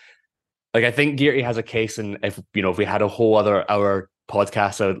think Gearty has a case, and if we had a whole other hour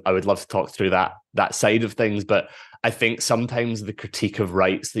podcast, I would love to talk through that side of things. But I think sometimes the critique of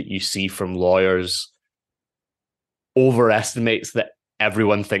rights that you see from lawyers overestimates that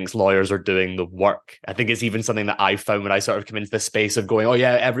everyone thinks lawyers are doing the work. I think it's even something that I found when I sort of come into this space of going, oh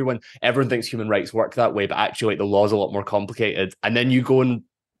yeah, everyone thinks human rights work that way, but actually the law's a lot more complicated. And then you go and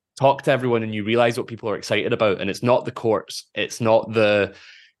talk to everyone and you realize what people are excited about. And it's not the courts. It's not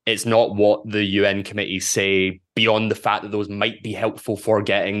what the UN committees say, beyond the fact that those might be helpful for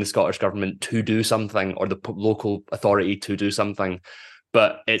getting the Scottish government to do something or the local authority to do something.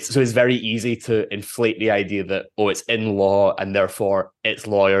 But it's very easy to inflate the idea that, it's in law and therefore it's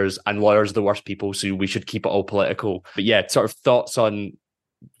lawyers, and lawyers are the worst people, so we should keep it all political. But yeah, sort of thoughts on,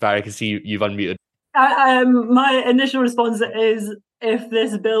 Barry, I can see you've unmuted. My initial response is, if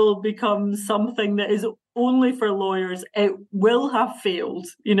this bill becomes something that is only for lawyers, it will have failed,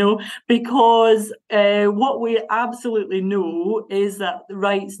 because what we absolutely know is that the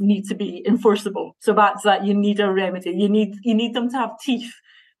rights need to be enforceable. So that's that you need a remedy. You need them to have teeth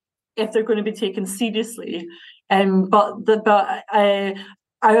if they're going to be taken seriously.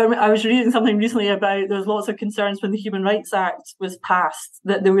 I was reading something recently about there's lots of concerns when the Human Rights Act was passed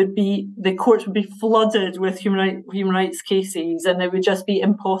that the courts would be flooded with human rights cases, and it would just be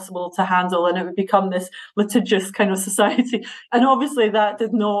impossible to handle, and it would become this litigious kind of society. And obviously that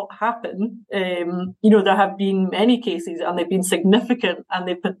did not happen. There have been many cases, and they've been significant, and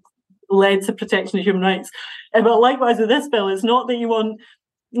they've led to protection of human rights. But likewise with this bill, it's not that you want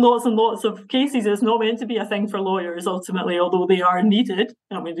lots and lots of cases. It's not meant to be a thing for lawyers ultimately, although they are needed,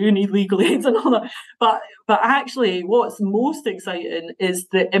 and we do need legal aids and all that. But actually, what's most exciting is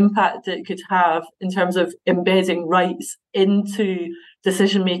the impact it could have in terms of embedding rights into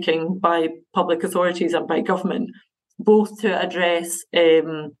decision making by public authorities and by government, both to address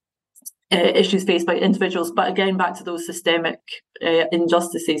issues faced by individuals, but again, back to those systemic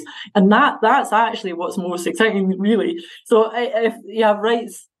injustices. And that's actually what's most exciting, really. So if you have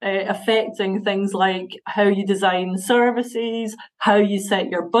rights affecting things like how you design services, how you set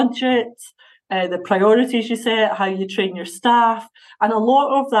your budget, the priorities you set, how you train your staff. And a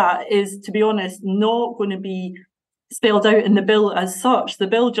lot of that is, to be honest, not going to be spelled out in the bill as such. The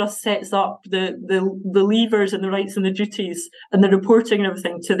bill just sets up the levers and the rights and the duties and the reporting and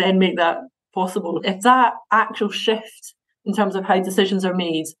everything to then make that possible. If that actual shift in terms of how decisions are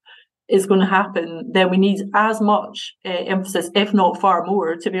made is going to happen, then we need as much emphasis, if not far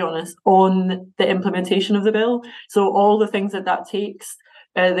more, to be honest, on the implementation of the bill. So all the things that takes,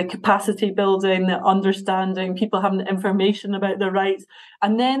 the capacity building, the understanding, people having the information about their rights.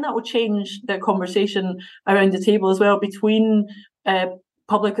 And then that will change the conversation around the table as well between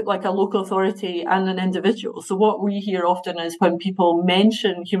public, like a local authority, and an individual. So what we hear often is when people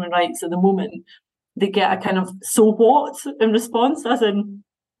mention human rights at the moment, they get a kind of so what in response, as in,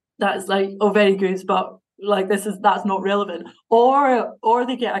 that's like, oh, very good, but like that's not relevant, or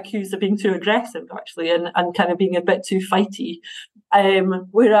they get accused of being too aggressive actually, and kind of being a bit too fighty,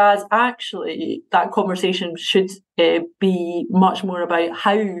 whereas actually that conversation should be much more about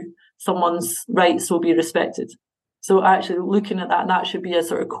how someone's rights will be respected. So actually looking at that should be a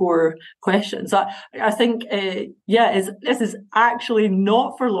sort of core question. So I think, this is actually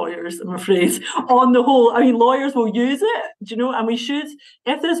not for lawyers, I'm afraid, on the whole. I mean, lawyers will use it, do you know, and we should,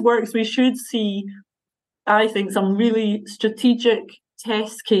 if this works, we should see, I think, some really strategic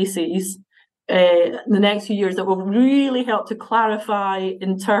test cases in the next few years that will really help to clarify,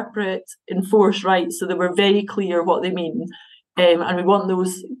 interpret, enforce rights so that we're very clear what they mean. And we want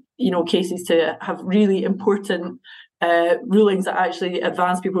those, cases to have really important rulings that actually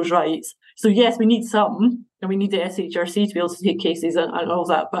advance people's rights. So yes, we need some, and we need the SHRC to be able to take cases and all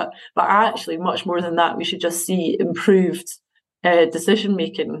that. But actually, much more than that, we should just see improved decision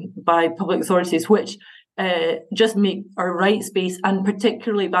making by public authorities, which just make our rights base, and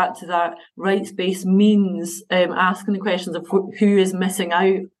particularly back to that rights base means asking the questions of who is missing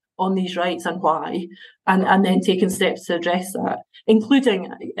out on these rights and why, and then taking steps to address that,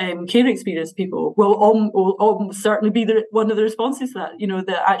 including care experienced people will almost certainly be one of the responses to that,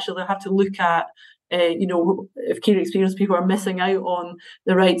 that actually have to look at, if care experienced people are missing out on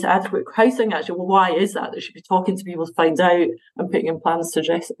the right to adequate housing, actually, well, why is that? They should be talking to people to find out and putting in plans to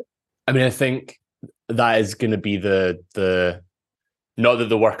address it. I mean, I think that is going to be the not that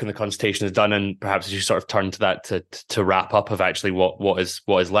the work in the consultation is done, and perhaps as you sort of turn to that to wrap up of actually what is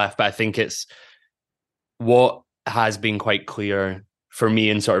left. But I think it's what has been quite clear for me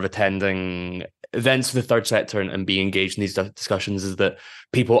in sort of attending events for the third sector and being engaged in these discussions is that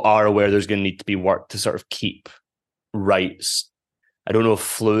people are aware there's going to need to be work to sort of keep rights. I don't know if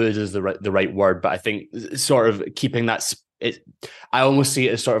fluid is the right word, but I think sort of keeping that. I almost see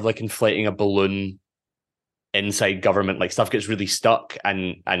it as sort of like inflating a balloon inside government. Like stuff gets really stuck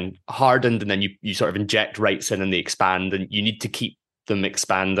and hardened, and then you sort of inject rights in and they expand, and you need to keep them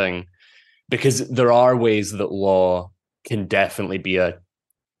expanding, because there are ways that law can definitely be a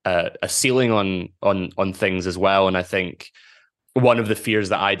ceiling on things as well. And I think one of the fears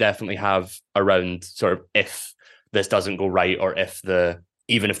that I definitely have around sort of if this doesn't go right, or if the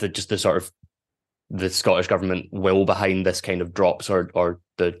sort of the Scottish government will behind this kind of drops, or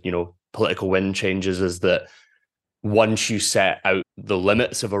the political wind changes, is that once you set out the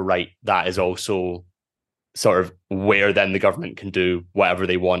limits of a right, that is also sort of where then the government can do whatever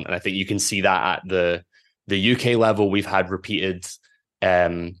they want. And I think you can see that at the UK level. We've had repeated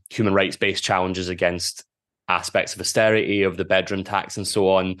human rights-based challenges against aspects of austerity, of the bedroom tax and so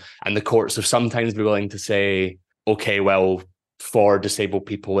on. And the courts have sometimes been willing to say, okay, well, for disabled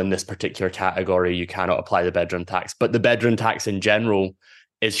people in this particular category, you cannot apply the bedroom tax. But the bedroom tax in general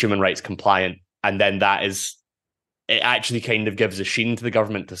is human rights compliant. And then it actually kind of gives a sheen to the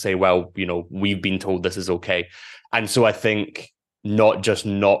government to say, well, we've been told this is okay. And so I think not just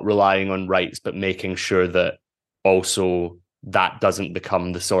not relying on rights, but making sure that also that doesn't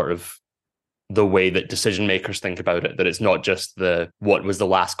become the sort of the way that decision makers think about it, that it's not just what was the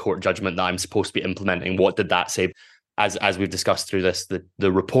last court judgment that I'm supposed to be implementing, what did that say? As we've discussed through this,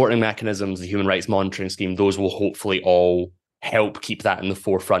 the reporting mechanisms, the human rights monitoring scheme, those will hopefully all help keep that in the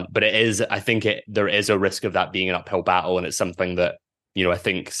forefront. But I think there is a risk of that being an uphill battle, and it's something that I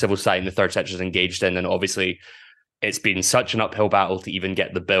think civil society and the third sector is engaged in. And obviously, it's been such an uphill battle to even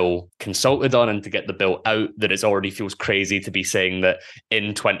get the bill consulted on and to get the bill out that it already feels crazy to be saying that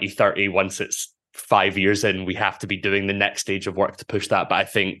in 2030, once it's 5 years in, we have to be doing the next stage of work to push that. But I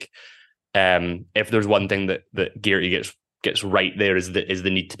think if there's one thing that Gearty gets right there is the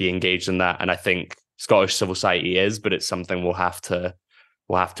need to be engaged in that. And I think Scottish civil society is, but it's something we'll have to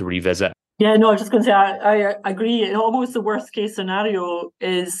revisit. Yeah, no, I was just going to say, I agree. Almost the worst case scenario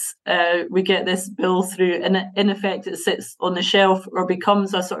is we get this bill through and in effect it sits on the shelf or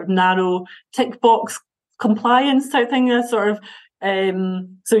becomes a sort of narrow tick box compliance type thing, a sort of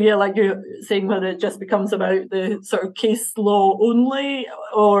so yeah, like you're saying, whether it just becomes about the sort of case law only,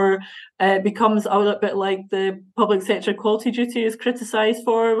 or becomes a little bit like the public sector equality duty is criticised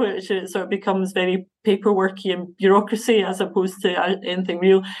for, which it sort of becomes very paperworky and bureaucracy as opposed to anything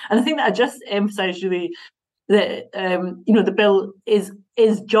real. And I think that I just emphasise really that the bill is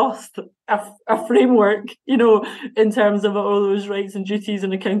just a framework, in terms of all those rights and duties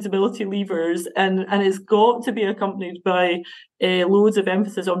and accountability levers, and it's got to be accompanied by loads of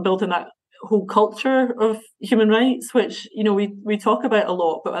emphasis on building that whole culture of human rights, which we talk about a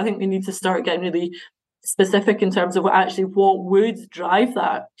lot, but I think we need to start getting really specific in terms of what would drive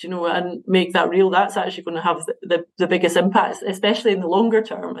that, and make that real. That's actually going to have the biggest impact, especially in the longer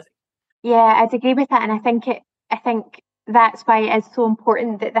term, I think. Yeah, I'd agree with that, and I think that's why it is so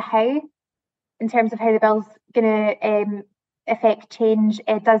important that the how, in terms of how the bill's going to affect change,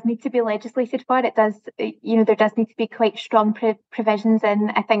 it does need to be legislated for. It does, there does need to be quite strong provisions in.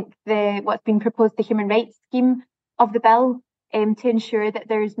 I think what's been proposed, the human rights scheme of the bill, to ensure that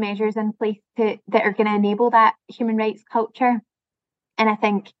there's measures in place that are going to enable that human rights culture. And I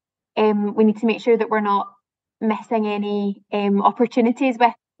think we need to make sure that we're not missing any opportunities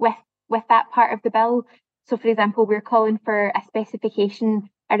with that part of the bill. So, for example, we're calling for a specification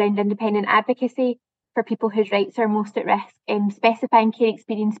around independent advocacy for people whose rights are most at risk, specifying care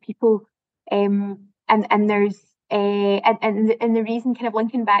experience people, and there's and the reason, kind of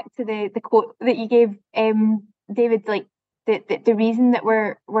linking back to the quote that you gave, David, like the reason that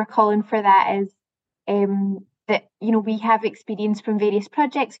we're calling for that is that we have experience from various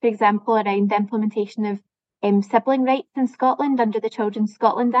projects, for example, around the implementation of sibling rights in Scotland under the Children's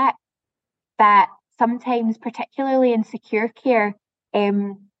Scotland Act, that sometimes, particularly in secure care,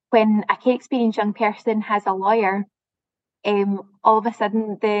 when a care experienced young person has a lawyer, all of a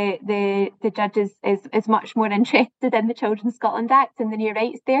sudden the judge is much more interested in the Children's Scotland Act and the new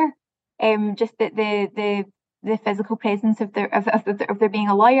rights there. Just that the physical presence of there being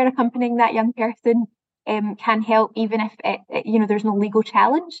a lawyer accompanying that young person can help, even if there's no legal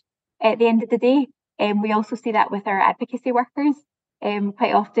challenge at the end of the day. We also see that with our advocacy workers.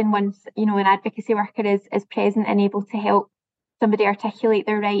 Quite often, once an advocacy worker is present and able to help somebody articulate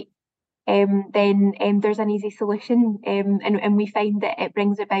their rights, then there's an easy solution, and we find that it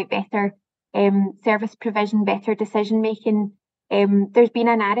brings about better service provision, better decision making. There's been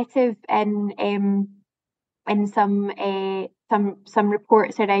a narrative in some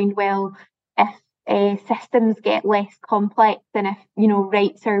reports around, well, if systems get less complex and if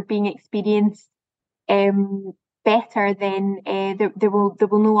rights are being experienced better, then there will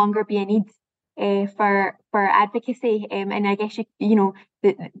no longer be a need for advocacy, and I guess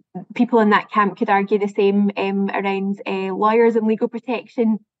the people in that camp could argue the same around lawyers and legal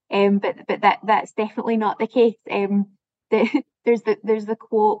protection, but that's definitely not the case. There's the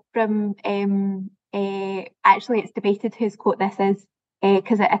quote from actually it's debated whose quote this is,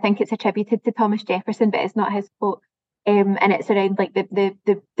 because I think it's attributed to Thomas Jefferson, but it's not his quote, and it's around like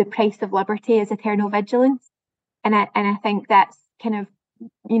the price of liberty is eternal vigilance. And I think that's kind of,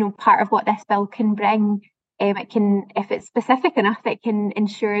 part of what this bill can bring. It can, if it's specific enough, it can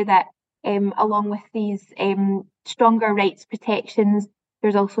ensure that along with these stronger rights protections,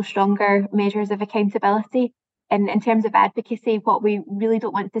 there's also stronger measures of accountability. And in terms of advocacy, what we really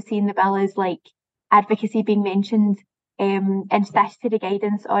don't want to see in the bill is like advocacy being mentioned in statutory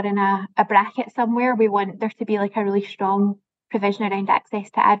guidance or in a bracket somewhere. We want there to be like a really strong provision around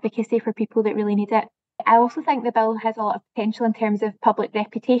access to advocacy for people that really need it. I also think the bill has a lot of potential in terms of public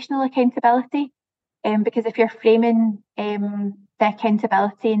reputational accountability, because if you're framing the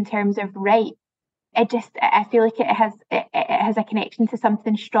accountability in terms of right, I feel like it has a connection to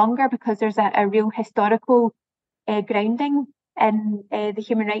something stronger, because there's a real historical grounding in the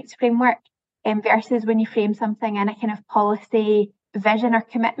human rights framework, versus when you frame something in a kind of policy vision or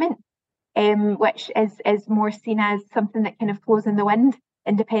commitment, which is more seen as something that kind of flows in the wind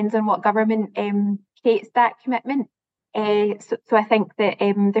and depends on what government creates that commitment. So I think that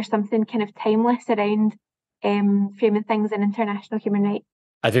there's something kind of timeless around framing things in international human rights.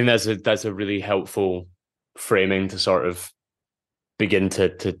 I think that's a really helpful framing to sort of begin to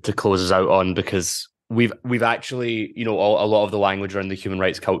close us out on, because we've actually, a lot of the language around the human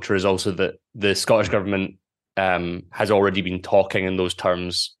rights culture is also that the Scottish government has already been talking in those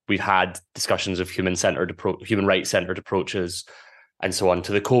terms. We've had discussions of human rights centered approaches and so on,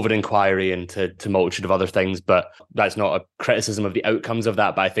 to the COVID inquiry and to multitude of other things. But that's not a criticism of the outcomes of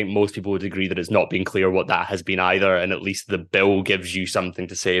that. But I think most people would agree that it's not been clear what that has been either. And at least the bill gives you something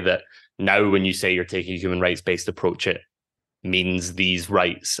to say that now when you say you're taking a human rights-based approach, it means these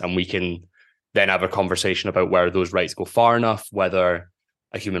rights. And we can then have a conversation about where those rights go far enough, whether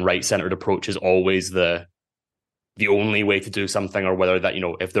a human rights-centered approach is always the only way to do something, or whether that,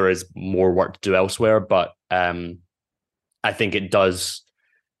 if there is more work to do elsewhere. But I think it does,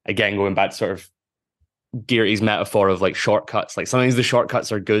 again, going back to sort of Gearty's metaphor of like shortcuts, like sometimes the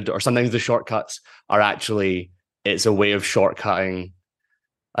shortcuts are good, or sometimes the shortcuts are actually, it's a way of shortcutting.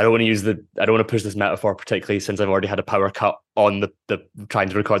 I don't want to push this metaphor particularly, since I've already had a power cut on the trying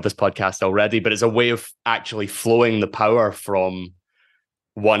to record this podcast already, but it's a way of actually flowing the power from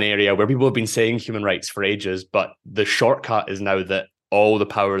one area where people have been saying human rights for ages, but the shortcut is now that all the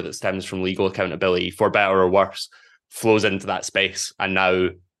power that stems from legal accountability, for better or worse, flows into that space. And now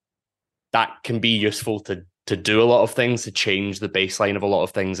that can be useful to do a lot of things, to change the baseline of a lot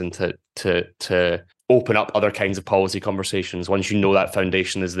of things, and to open up other kinds of policy conversations. Once you know that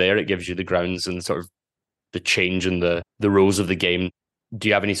foundation is there, it gives you the grounds and sort of the change in the rules of the game. Do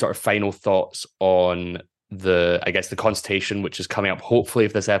you have any sort of final thoughts on the consultation, which is coming up? Hopefully,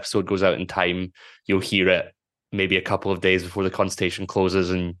 if this episode goes out in time, you'll hear it maybe a couple of days before the consultation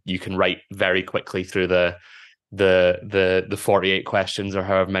closes, and you can write very quickly through the 48 questions or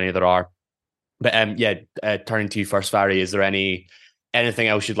however many there are. But turning to you first, Vary, is there anything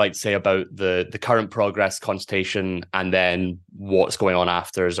else you'd like to say about the current progress consultation, and then what's going on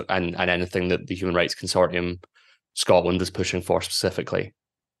after, and anything that the Human Rights Consortium Scotland is pushing for specifically?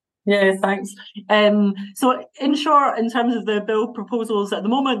 Yeah, thanks. So in short, in terms of the bill proposals at the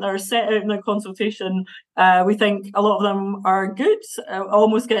moment that are set out in the consultation, we think a lot of them are good.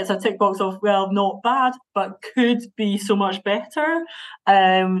 Almost gets a tick box of, well, not bad, but could be so much better,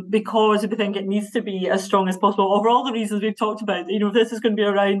 because we think it needs to be as strong as possible. For all the reasons we've talked about, this is going to be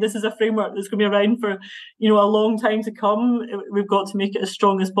around, this is a framework that's going to be around for, a long time to come. We've got to make it as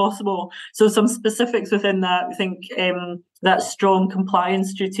strong as possible. So some specifics within that, we think that strong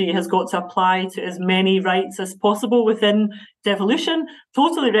compliance duty has got to apply to as many rights as possible within devolution,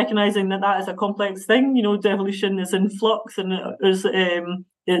 totally recognising that is a complex thing. Devolution is in flux, and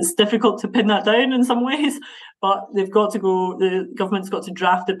it's difficult to pin that down in some ways, but the government's got to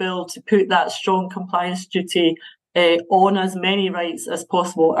draft a bill to put that strong compliance duty on as many rights as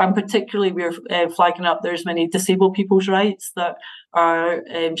possible. And particularly we're flagging up there's many disabled people's rights that are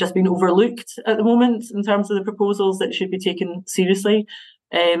just being overlooked at the moment in terms of the proposals that should be taken seriously.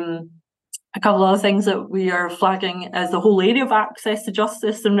 A couple of other things that we are flagging is the whole area of access to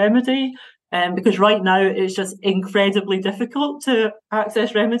justice and remedy, because right now it's just incredibly difficult to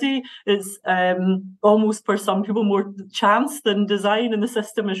access remedy. It's almost, for some people, more chance than design, and the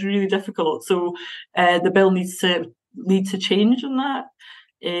system is really difficult. So the bill needs to lead to change in that.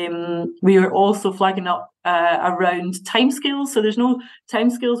 We are also flagging up around timescales. So there's no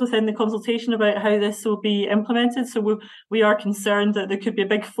timescales within the consultation about how this will be implemented. So we are concerned that there could be a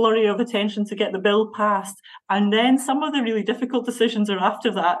big flurry of attention to get the bill passed, and then some of the really difficult decisions are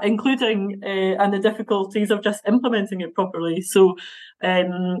after that, including and the difficulties of just implementing it properly. So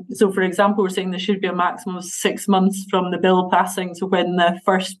for example, we're saying there should be a maximum of 6 months from the bill passing to when the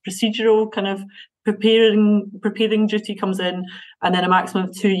first procedural kind of preparing duty comes in, and then a maximum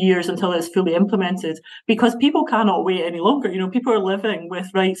of 2 years until it's fully implemented, because people cannot wait any longer. People are living with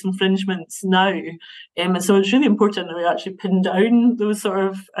rights infringements now, and so it's really important that we actually pin down those sort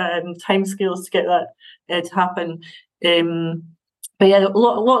of timescales to get that to happen. But yeah,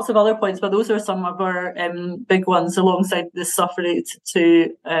 lots of other points, but those are some of our big ones, alongside the stuff related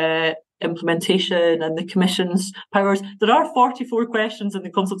to implementation and the Commission's powers. There are 44 questions in the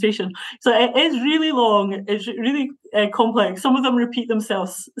consultation, so it is really long, it's really complex. Some of them repeat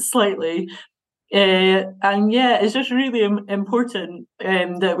themselves slightly, and yeah, it's just really important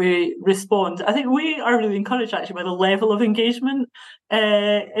that we respond. I think we are really encouraged actually by the level of engagement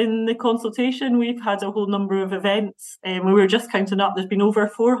in the consultation. We've had a whole number of events, and we were just counting up, there's been over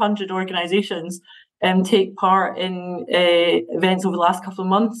 400 organisations take part in events over the last couple of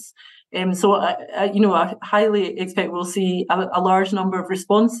months. So I highly expect we'll see a large number of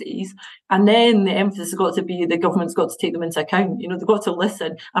responses, and then the emphasis has got to be the government's got to take them into account. They've got to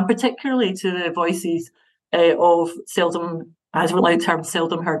listen, and particularly to the voices of seldom, I don't like the term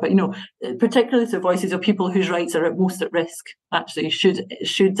seldom heard, but particularly the voices of people whose rights are most at risk, actually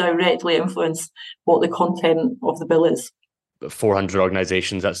should directly influence what the content of the bill is. 400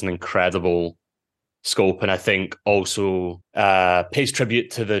 organisations, that's an incredible scope, and I think also pays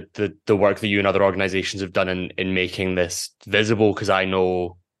tribute to the work that you and other organisations have done in making this visible, because I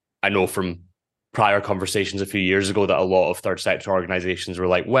know from prior conversations a few years ago that a lot of third sector organisations were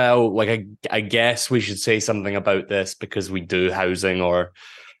like, well, like I guess we should say something about this because we do housing or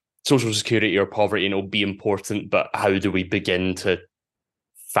social security or poverty, and it'll be important, but how do we begin to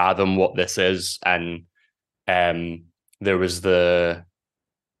fathom what this is? And there was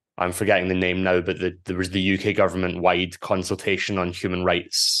I'm forgetting the name now, but there was the UK government-wide consultation on human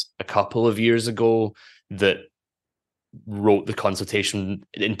rights a couple of years ago that wrote the consultation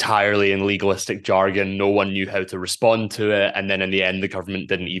entirely in legalistic jargon. No one knew how to respond to it. And then in the end, the government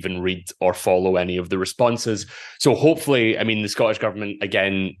didn't even read or follow any of the responses. So hopefully, I mean, the Scottish government,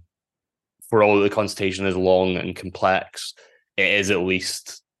 again, for all the consultation is long and complex, it is at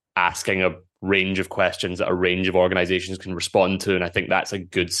least asking a range of questions that a range of organisations can respond to. And I think that's a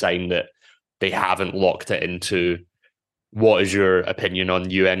good sign that they haven't locked it into what is your opinion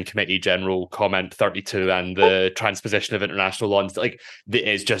on UN Committee General Comment 32 and the transposition of international law? Like,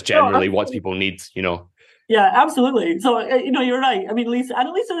 it's just generally what people need, Yeah, absolutely. So, you're right. I mean, Lisa, and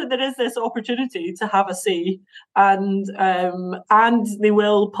at least there is this opportunity to have a say, and they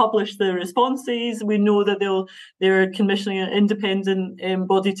will publish the responses. We know that they're commissioning an independent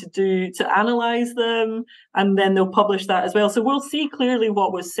body to analyse them, and then they'll publish that as well. So we'll see clearly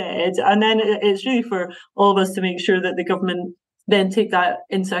what was said, and then it's really for all of us to make sure that the government then take that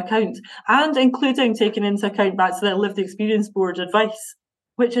into account, and including taking into account back to the lived experience board advice,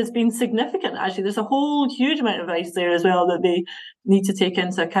 which has been significant, actually. There's a whole huge amount of advice there as well that they need to take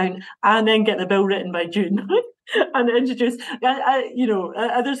into account, and then get the bill written by June and introduce.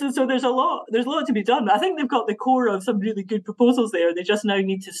 There's a lot to be done. I think they've got the core of some really good proposals there. They just now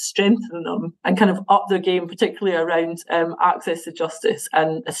need to strengthen them and kind of up their game, particularly around access to justice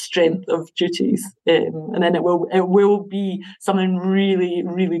and a strength of duties. And then it will be something really,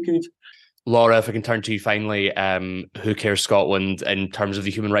 really good. Laura, if I can turn to you finally, Who Cares Scotland, in terms of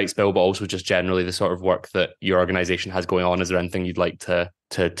the human rights bill, but also just generally the sort of work that your organisation has going on, is there anything you'd like to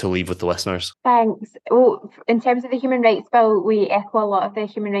leave with the listeners? Thanks. Well, in terms of the human rights bill, we echo a lot of the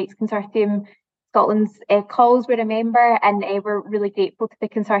Human Rights Consortium Scotland's calls. We're a member, and we're really grateful to the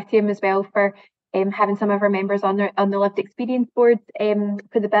consortium as well for having some of our members on the lived experience board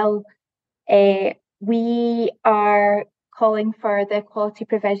for the bill. We are calling for the equality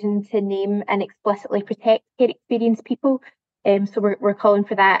provision to name and explicitly protect care experienced people. So we're calling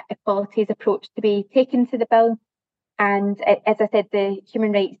for that equalities approach to be taken to the bill. And as I said, the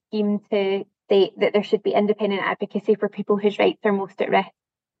human rights scheme to state that there should be independent advocacy for people whose rights are most at risk,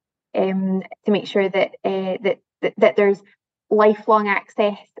 to make sure that that there's lifelong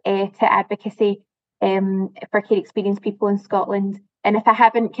access to advocacy for care experienced people in Scotland. And if I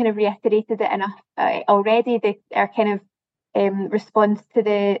haven't kind of reiterated it enough already, our kind of response to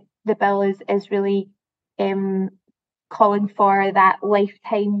the bill is really calling for that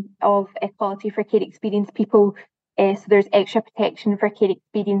lifetime of equality for care experienced people. So there's extra protection for care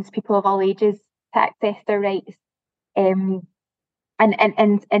experienced people of all ages to access their rights. And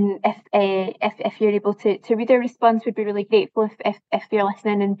if you're able to read our response, we'd be really grateful if you're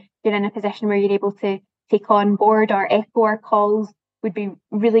listening and you're in a position where you're able to take on board or echo our calls. We'd be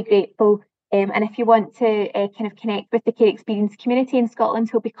really grateful. And if you want to kind of connect with the care experience community in Scotland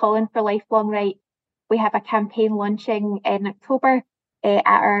who'll be calling for lifelong rights, we have a campaign launching in October at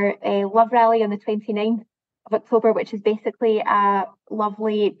our Love Rally on the 29th of October, which is basically a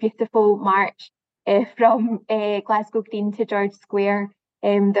lovely, beautiful march from Glasgow Green to George Square.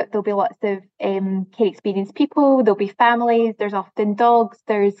 There'll be lots of care experienced people, there'll be families, there's often dogs,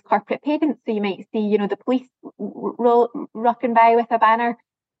 there's corporate parents, so you might see, the police rocking by with a banner.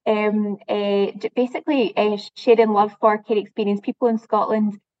 Basically sharing love for care experienced people in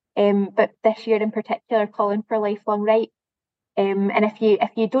Scotland, but this year in particular calling for lifelong rights. And if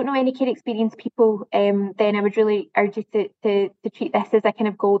you don't know any care experienced people, then I would really urge you to treat this as a kind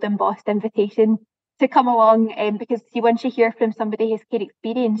of gold embossed invitation to come along, because once you hear from somebody who's care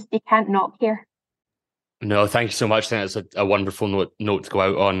experienced, you can't not care. No, thank you so much. I think it's a wonderful note to go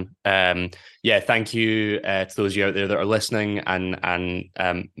out on. Thank you to those of you out there that are listening and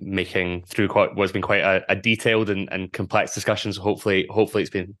making through what's been quite a detailed and complex discussion. So hopefully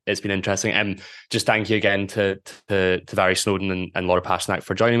it's been interesting. Just thank you again to Barry Snowden and Laura Pasternak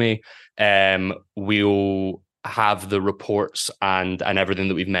for joining me. We'll have the reports and everything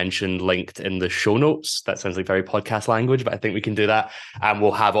that we've mentioned linked in the show notes. That sounds like very podcast language, but I think we can do that. And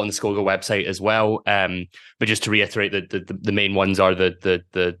we'll have it on the SCOGA website as well. But just to reiterate, the main ones are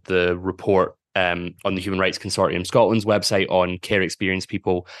the report on the Human Rights Consortium Scotland's website on care experienced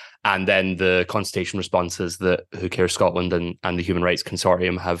people, and then the consultation responses that Who Cares Scotland and the Human Rights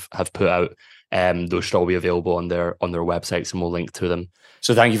Consortium have put out. Those should all be available on their websites, and we'll link to them.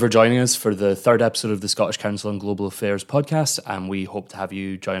 So thank you for joining us for the third episode of the Scottish Council on Global Affairs podcast, and we hope to have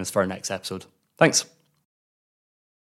you join us for our next episode. Thanks.